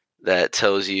that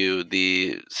tells you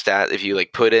the stat, if you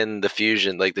like put in the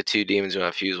fusion, like the two demons you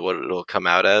want to fuse, what it'll come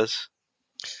out as?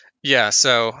 Yeah,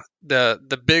 so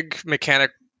the big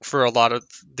mechanic for a lot of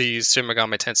these Shin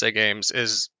Megami Tensei games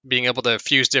is being able to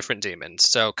fuse different demons.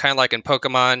 So kind of like in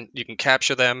Pokemon, you can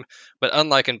capture them, but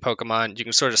unlike in Pokemon, you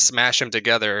can sort of smash them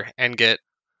together and get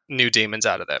new demons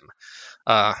out of them.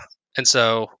 And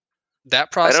so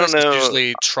that process is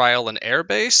usually trial and error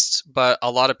based, but a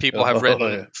lot of people have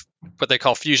written what they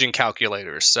call fusion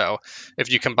calculators. So if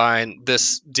you combine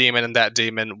this demon and that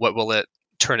demon, what will it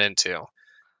turn into?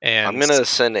 And I'm going to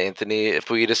send Anthony, if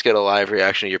we just get a live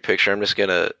reaction to your picture, I'm just going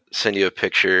to send you a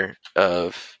picture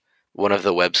of one of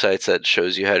the websites that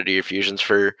shows you how to do your fusions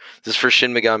for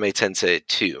Shin Megami Tensei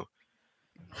 2.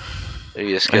 You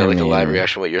just get a live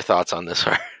reaction, what your thoughts on this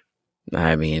are.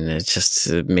 I mean,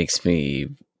 it makes me...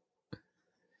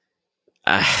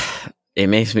 it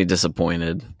makes me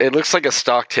disappointed. It looks like a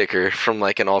stock ticker from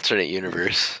like an alternate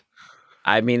universe.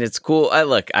 I mean, it's cool.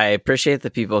 I appreciate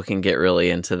that people can get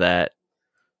really into that,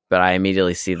 but I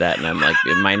immediately see that and I'm like,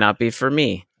 it might not be for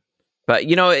me. But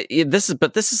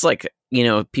this is like,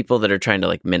 people that are trying to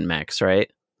like min-max,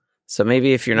 right? So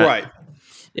maybe if you're not, right,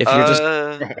 if you're just,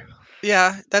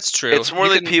 yeah, that's true. It's more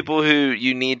like people who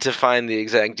you need to find the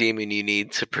exact demon you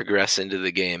need to progress into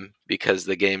the game, because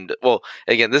the game, well,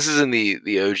 again, this is in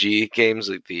the OG games,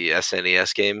 like the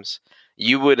SNES games.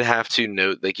 You would have to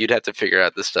know, like, you'd have to figure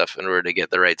out this stuff in order to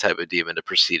get the right type of demon to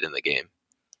proceed in the game.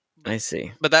 I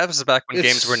see. But that was back when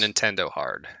games were Nintendo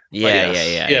hard.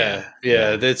 Yeah.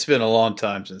 It's been a long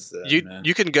time since then.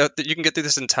 You can get through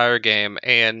this entire game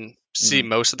and see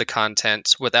most of the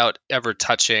content without ever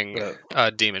touching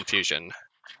demon fusion.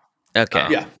 Okay.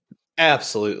 Yeah,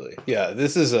 absolutely. Yeah,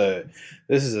 this is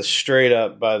a straight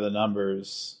up by the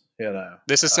numbers.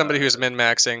 This is somebody who's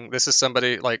min-maxing. This is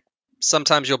somebody like,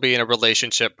 sometimes you'll be in a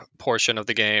relationship portion of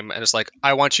the game, and it's like,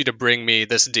 I want you to bring me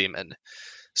this demon.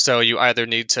 So you either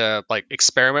need to like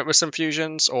experiment with some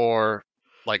fusions or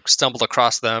like stumble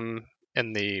across them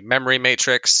in the memory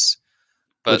matrix,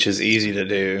 which is easy to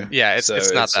do. Yeah, it's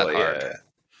not that hard.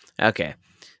 Yeah. Okay.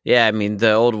 Yeah, I mean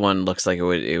the old one looks like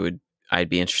it would. I'd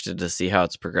be interested to see how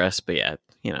it's progressed, but yeah,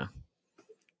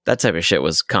 that type of shit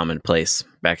was commonplace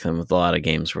back then with a lot of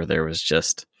games where there was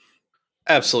just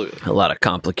absolutely a lot of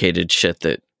complicated shit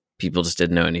that people just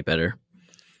didn't know any better.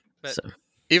 But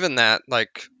even that,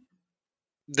 like,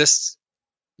 this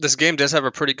game does have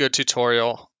a pretty good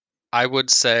tutorial. I would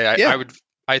say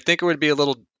I think it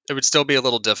would still be a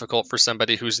little difficult for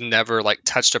somebody who's never like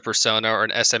touched a Persona or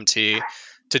an SMT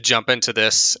to jump into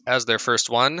this as their first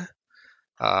one.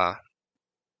 And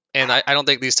I don't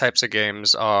think these types of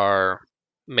games are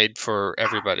made for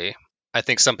everybody. I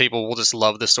think some people will just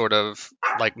love the sort of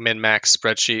like min-max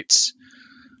spreadsheets,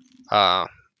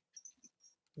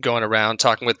 going around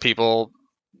talking with people,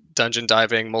 dungeon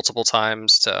diving multiple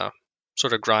times to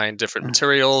sort of grind different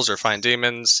materials or find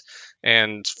demons.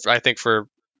 And I think for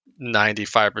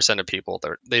 95% of people,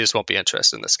 they just won't be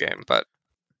interested in this game. But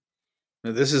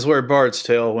this is where Bard's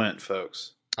Tale went,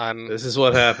 folks. This is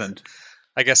what happened.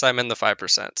 I guess I'm in the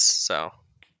 5%. So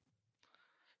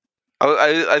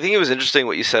I think it was interesting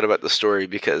what you said about the story,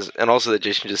 because, and also that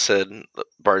Jason just said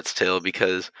Bard's Tale,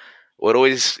 because what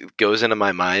always goes into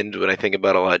my mind when I think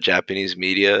about a lot of Japanese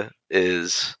media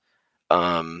is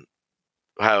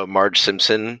how Marge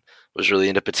Simpson was really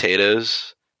into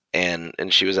potatoes, and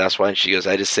she was asked why, and she goes,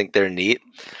 "I just think they're neat,"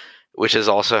 which is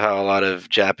also how a lot of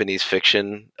Japanese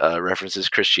fiction references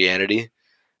Christianity,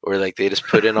 where like they just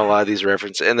put in a lot of these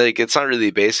references, and like it's not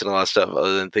really based on a lot of stuff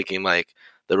other than thinking like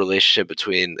the relationship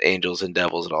between angels and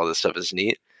devils and all this stuff is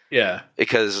neat. Yeah,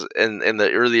 because in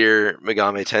the earlier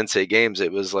Megami Tensei games,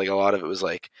 it was like a lot of it was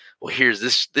like, well, here's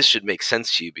this should make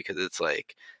sense to you because it's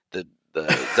like the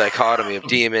dichotomy of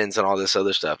demons and all this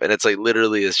other stuff, and it's like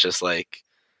literally it's just like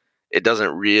it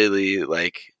doesn't really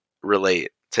like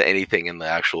relate to anything in the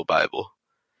actual Bible,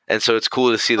 and so it's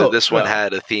cool to see that this one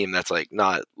had a theme that's like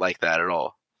not like that at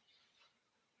all.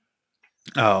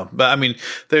 Oh, but I mean,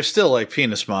 there's still like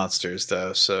penis monsters,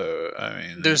 though. So I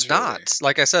mean, there's not. Really...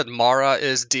 Like I said, Mara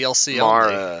is DLC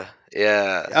Mara,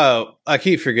 yeah. Oh, I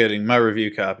keep forgetting. My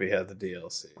review copy had the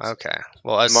DLC. Okay,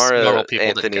 well, as Mara, normal people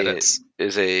Anthony didn't get it.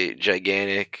 Is a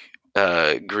gigantic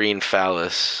green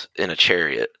phallus in a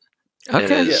chariot.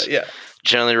 Okay, yeah.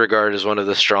 Generally regarded as one of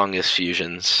the strongest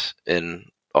fusions in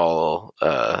all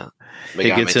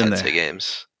Megami Tensei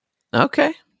games.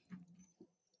 Okay.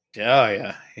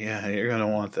 Yeah. You're gonna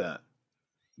want that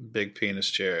big penis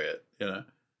chariot, you know.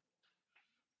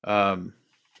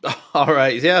 All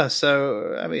right, yeah.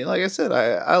 So I mean, like I said,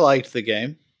 I liked the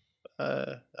game.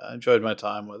 I enjoyed my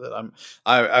time with it.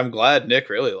 I'm glad Nick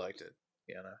really liked it.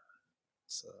 You know,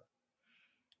 so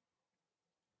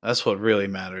that's what really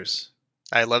matters.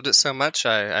 I loved it so much.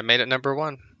 I made it number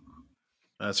 1.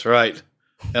 That's right,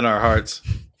 in our hearts.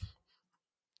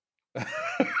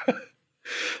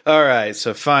 All right,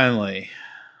 so finally,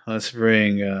 let's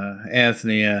bring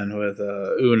Anthony in with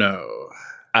Uno.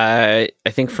 I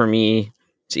think for me,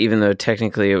 even though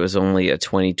technically it was only a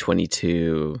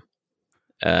 2022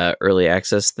 early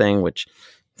access thing, which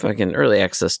fucking early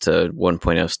access to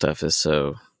 1.0 stuff is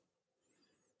so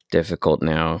difficult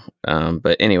now.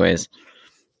 But anyways,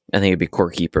 I think it'd be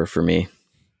Core Keeper for me.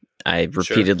 I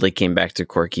repeatedly came back to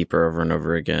Core Keeper over and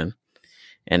over again,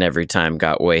 and every time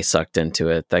got way sucked into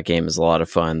it. That game is a lot of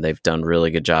fun. They've done a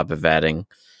really good job of adding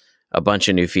a bunch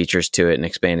of new features to it and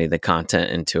expanding the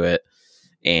content into it,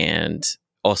 and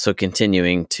also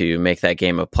continuing to make that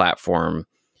game a platform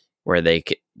where they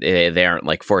aren't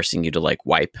like forcing you to like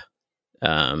wipe.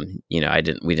 We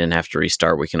didn't have to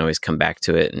restart. We can always come back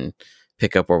to it and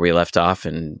pick up where we left off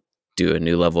and do a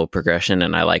new level of progression.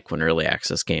 And I like when early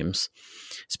access games,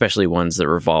 especially ones that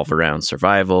revolve around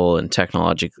survival and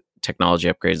technology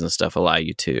upgrades and stuff, allow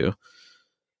you to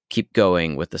keep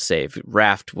going with the save.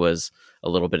 Raft was a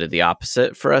little bit of the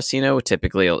opposite for us.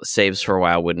 Typically saves for a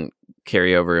while wouldn't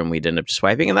carry over and we'd end up just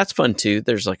wiping, and that's fun too.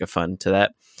 There's like a fun to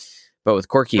that. But with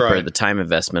Core Keeper, the time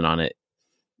investment on it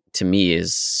to me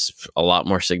is a lot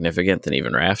more significant than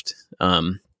even Raft.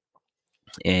 And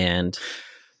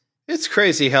it's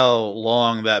crazy how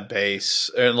long that base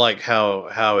and like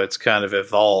how it's kind of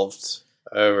evolved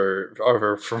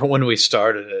over from when we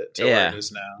started it to where it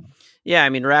is now. Yeah, I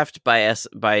mean, Raft by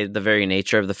the very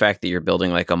nature of the fact that you're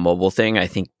building like a mobile thing, I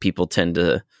think people tend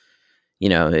to,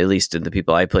 at least the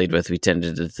people I played with, we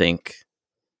tended to think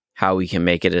how we can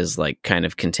make it as like kind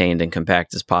of contained and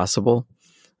compact as possible.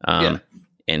 And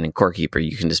in Core Keeper,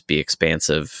 you can just be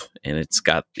expansive, and it's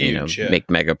got huge, make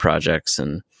mega projects,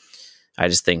 and I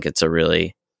just think it's a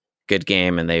really good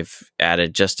game, and they've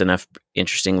added just enough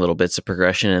interesting little bits of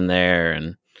progression in there,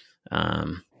 and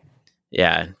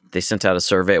they sent out a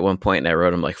survey at one point, and I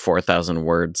wrote them like 4,000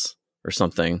 words or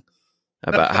something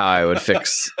about how I would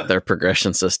fix their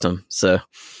progression system. So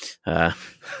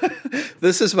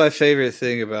this is my favorite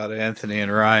thing about Anthony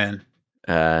and Ryan.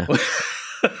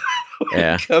 When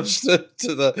it comes to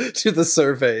the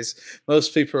surveys,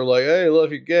 most people are like, "Hey, I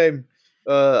love your game.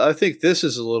 I think this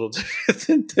is a little different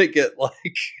than they get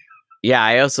like." Yeah,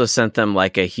 I also sent them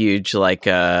like a huge like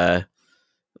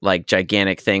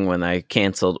gigantic thing when I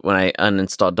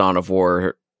uninstalled Dawn of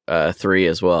War 3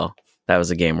 as well. That was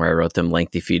a game where I wrote them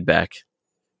lengthy feedback.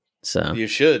 So you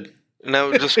should.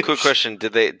 Now, just a quick question: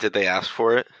 Did they ask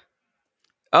for it?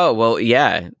 Oh, well,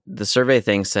 yeah. The survey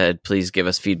thing said, please give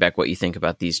us feedback what you think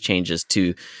about these changes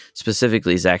to,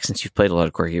 specifically, Zach, since you've played a lot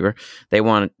of Core Keeper, they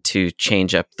want to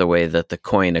change up the way that the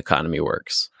coin economy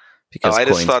works. Because I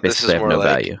just thought this is more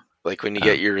value. Like when you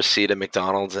get your receipt at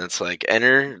McDonald's and it's like,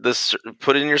 enter this,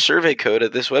 put in your survey code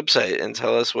at this website and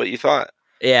tell us what you thought.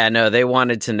 Yeah, no, they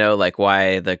wanted to know like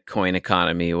why the coin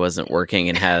economy wasn't working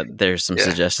and there's some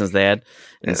suggestions they had.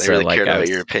 And they really cared about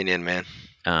your opinion, man.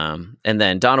 And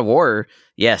then Dawn of War,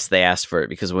 yes, they asked for it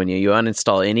because when you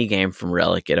uninstall any game from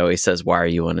Relic, it always says, "Why are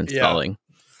you uninstalling?"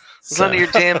 It's none of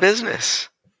your damn business.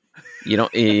 You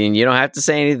don't have to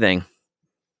say anything.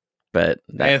 But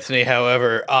Anthony,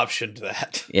 however, optioned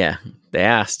that. Yeah, they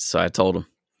asked, so I told them.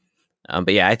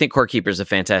 But yeah, I think Core Keeper is a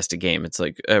fantastic game. It's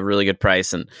like a really good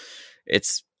price, and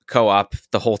it's co-op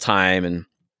the whole time, and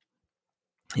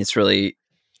it's really,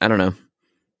 I don't know,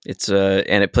 it's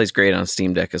and it plays great on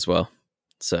Steam Deck as well.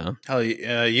 So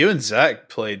you and Zach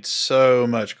played so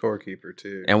much Core Keeper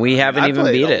too, and we haven't even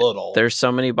beat it. Little. There's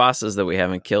so many bosses that we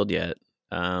haven't killed yet.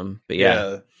 But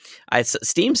yeah.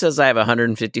 Steam says I have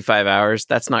 155 hours.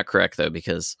 That's not correct though,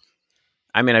 because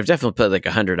I mean I've definitely played like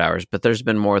 100 hours, but there's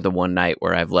been more than one night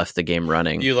where I've left the game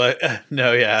running.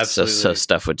 Absolutely. So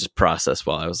stuff would just process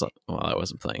while I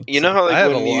wasn't playing. You know how like I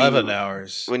have 11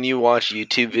 hours. When you watch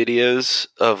YouTube videos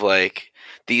of like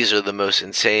these are the most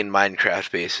insane Minecraft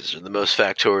bases or the most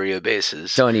Factorio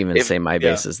bases. Don't even say my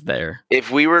base is there. If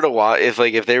we were to watch,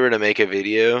 if they were to make a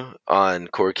video on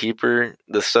Core Keeper,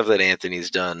 the stuff that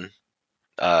Anthony's done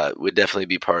would definitely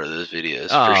be part of those videos.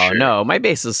 Oh, for sure. No, my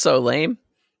base is so lame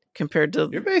compared to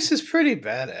your base is pretty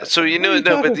badass. So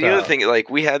but the other thing, like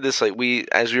we had this, like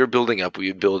as we were building up, we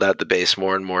would build out the base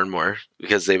more and more and more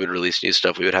because they would release new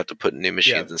stuff. We would have to put in new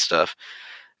machines and stuff.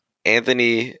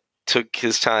 Anthony took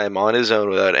his time on his own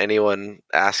without anyone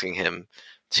asking him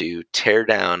to tear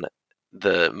down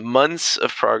the months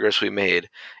of progress we made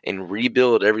and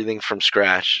rebuild everything from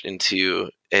scratch into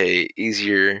a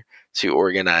easier to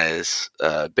organize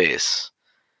base,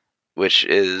 which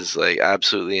is like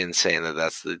absolutely insane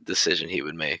that's the decision he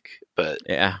would make. But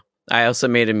yeah, I also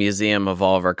made a museum of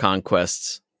all of our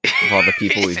conquests, of all the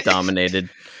people we've dominated,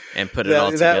 and put it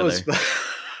all together.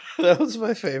 That was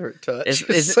my favorite touch. Isn't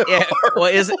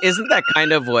that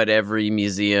kind of what every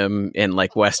museum in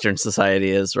like Western society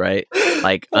is, right?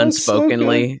 Like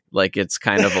unspokenly, so like it's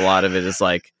kind of a lot of it is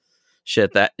like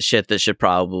shit that should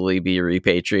probably be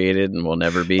repatriated and will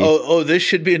never be. Oh, this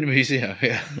should be in a museum.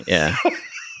 Yeah. Yeah.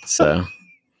 So,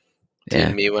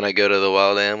 yeah. Me when I go to the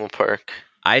wild animal park.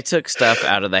 I took stuff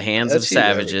out of the hands of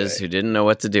savages who didn't know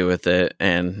what to do with it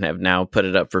and have now put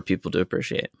it up for people to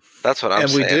appreciate. That's what I'm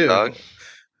saying, dog.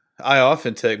 I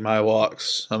often take my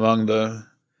walks among the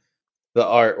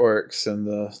artworks and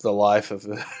the life of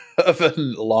a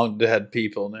long dead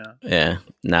people now. Yeah.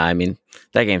 Nah, I mean,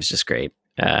 that game's just great.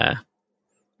 Yeah,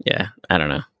 I don't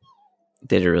know.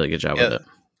 They did a really good job with it.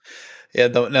 Yeah,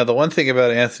 now the one thing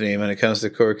about Anthony when it comes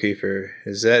to Core Keeper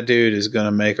is that dude is going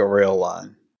to make a rail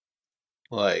line.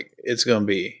 Like, it's going to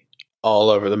be all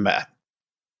over the map.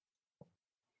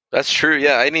 That's true,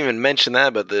 yeah. I didn't even mention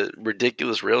that, but the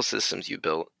ridiculous rail systems you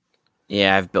built.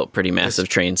 Yeah, I've built pretty massive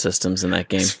train systems in that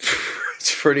game.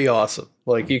 It's pretty awesome.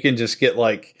 Like, you can just get,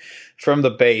 like, from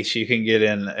the base, you can get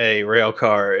in a rail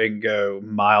car and go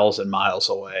miles and miles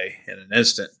away in an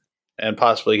instant and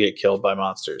possibly get killed by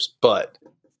monsters. But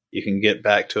you can get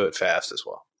back to it fast as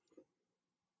well.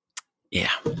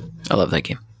 Yeah, I love that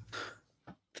game.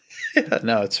 Yeah,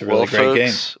 no, it's a really great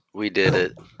game. We did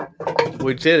it.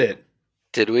 We did it.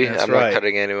 Did we? That's I'm not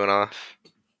cutting anyone off.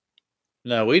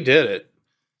 No, we did it.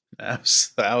 That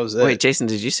was it. Wait, Jason,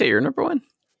 did you say you're number one?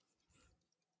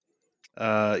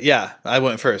 Yeah, I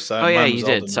went first. You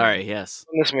did. Sorry, yes.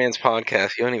 On this man's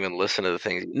podcast, you don't even listen to the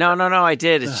things. No, I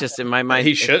did. It's just in my mind.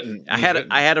 He shouldn't. I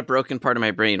had a broken part of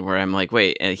my brain where I'm like,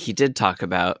 wait, and he did talk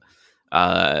about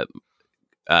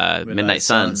Midnight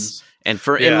Suns. And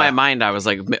in my mind, I was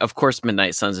like, of course,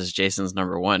 Midnight Suns is Jason's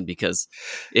number one because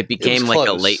it became like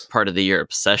a late part of the year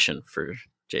obsession for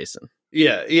Jason.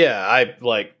 Yeah.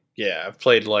 I've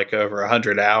played like over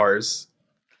 100 hours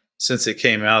since it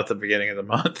came out at the beginning of the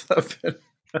month.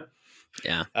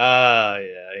 Yeah.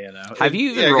 You know. Have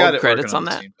you even rolled credits on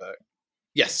that?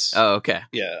 Yes. Oh, okay.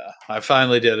 Yeah, I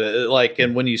finally did it.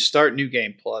 And when you start New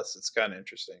Game Plus, it's kind of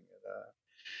interesting.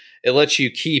 It lets you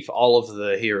keep all of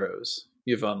the heroes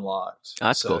you've unlocked. Oh,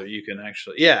 that's cool. You can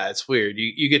actually, it's weird.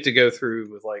 You get to go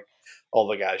through with like all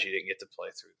the guys you didn't get to play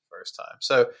through the first time.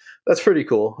 So that's pretty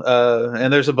cool.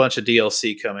 And there's a bunch of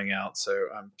DLC coming out. So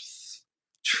I'm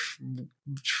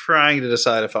trying to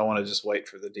decide if I want to just wait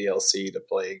for the DLC to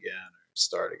play again or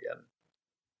start again,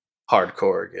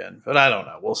 hardcore again. But I don't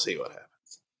know. We'll see what happens.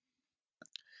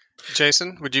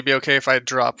 Jason, would you be okay if I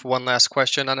drop one last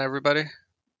question on everybody?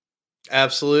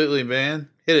 Absolutely, man.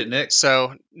 Hit it, Nick.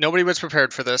 So nobody was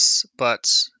prepared for this, but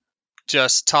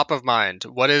just top of mind,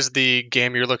 what is the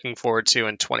game you're looking forward to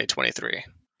in 2023?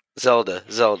 Zelda.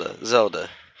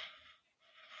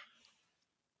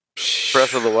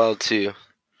 Breath of the Wild 2.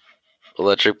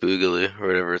 Electric Boogaloo, or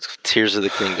whatever it's called. Tears of the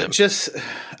Kingdom.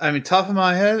 Top of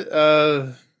my head,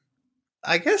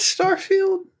 I guess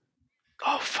Starfield.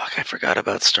 Oh, fuck, I forgot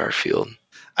about Starfield.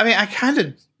 I mean,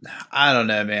 I don't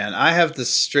know, man. I have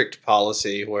this strict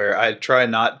policy where I try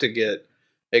not to get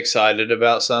excited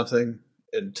about something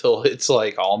until it's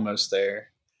like almost there,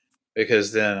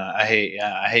 because then I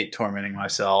hate tormenting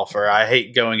myself, or I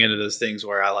hate going into those things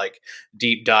where I like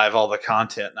deep dive all the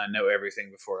content and I know everything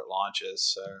before it launches.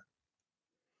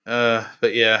 So,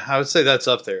 but yeah, I would say that's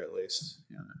up there at least.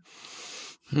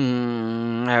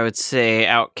 I would say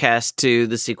Outcast 2,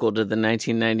 the sequel to the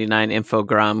 1999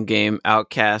 Infogram game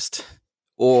Outcast,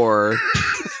 or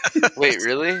wait,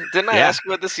 really? Didn't I ask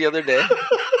about this the other day?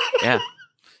 Yeah.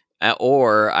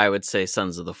 Or I would say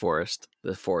Sons of the Forest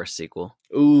sequel.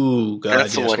 Ooh, God,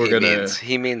 that's the one means.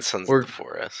 He means Sons of the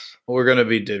Forest. We're gonna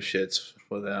be dipshits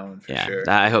with that one for sure.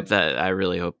 I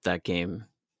really hope that game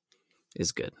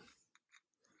is good.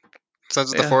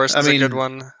 Sons of the Forest is a good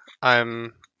one.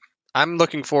 I'm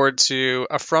looking forward to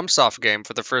a FromSoft game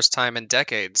for the first time in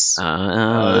decades.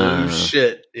 Oh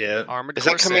shit! Yeah, Armored Is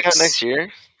Core that coming 6. out next year?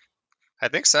 I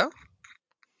think so.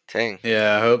 Dang.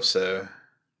 Yeah, I hope so.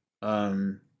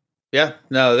 Yeah,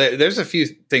 no, there's a few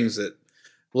things that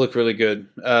look really good.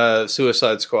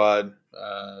 Suicide Squad,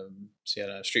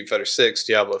 Street Fighter 6,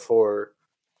 Diablo 4,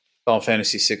 Final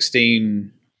Fantasy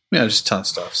 16. Just a ton of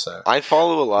stuff. So I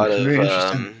follow a lot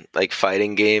of like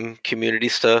fighting game community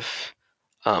stuff.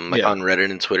 On Reddit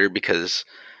and Twitter, because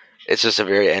it's just a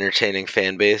very entertaining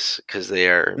fan base, because they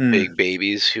are big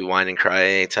babies who whine and cry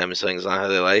anytime something's not how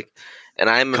they like. And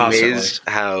I'm amazed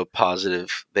how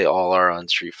positive they all are on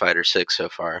Street Fighter 6 so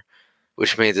far,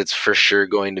 which means it's for sure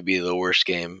going to be the worst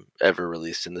game ever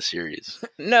released in the series.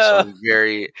 No. So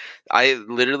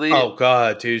oh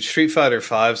god, dude, Street Fighter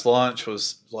 5's launch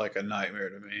was like a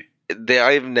nightmare to me.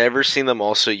 I've never seen them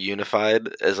also unified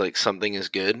as like something is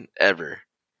good ever.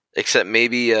 Except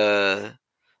maybe I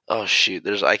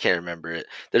can't remember it.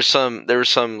 There was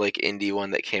some like indie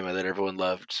one that came out that everyone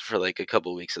loved for like a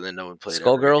couple weeks, and then no one played it.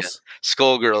 Skullgirls?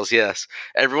 Skullgirls, yes.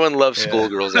 Everyone loved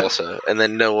Skullgirls also, and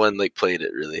then no one like played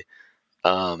it really.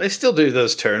 They still do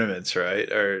those tournaments, right?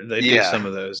 Or they do some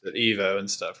of those at Evo and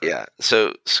stuff, right? Yeah.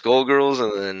 So Skullgirls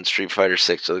and then Street Fighter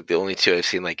 6 are like the only two I've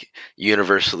seen like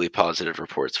universally positive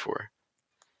reports for.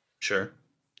 Sure.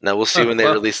 Now we'll see when they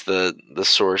release the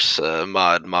source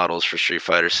models for Street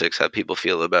Fighter 6 how people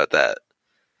feel about that.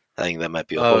 I think that might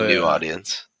be a whole new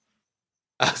audience.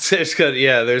 There's gonna be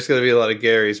a lot of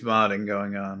Gary's modding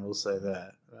going on. We'll say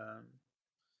that.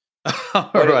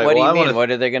 What do you mean? What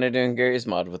are they going to do in Gary's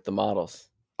mod with the models?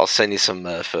 I'll send you some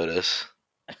photos.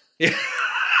 Yeah.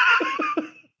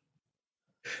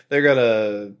 They're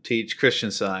gonna teach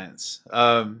Christian Science.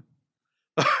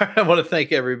 I want to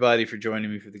thank everybody for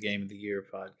joining me for the Game of the Year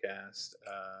podcast.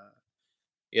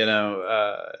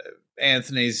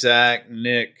 Anthony, Zach,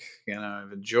 Nick,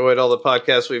 I've enjoyed all the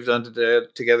podcasts we've done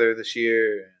together this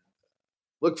year.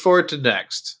 Look forward to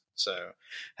next. So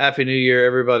happy New Year,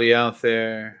 everybody out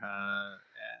there.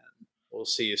 And we'll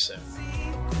see you soon.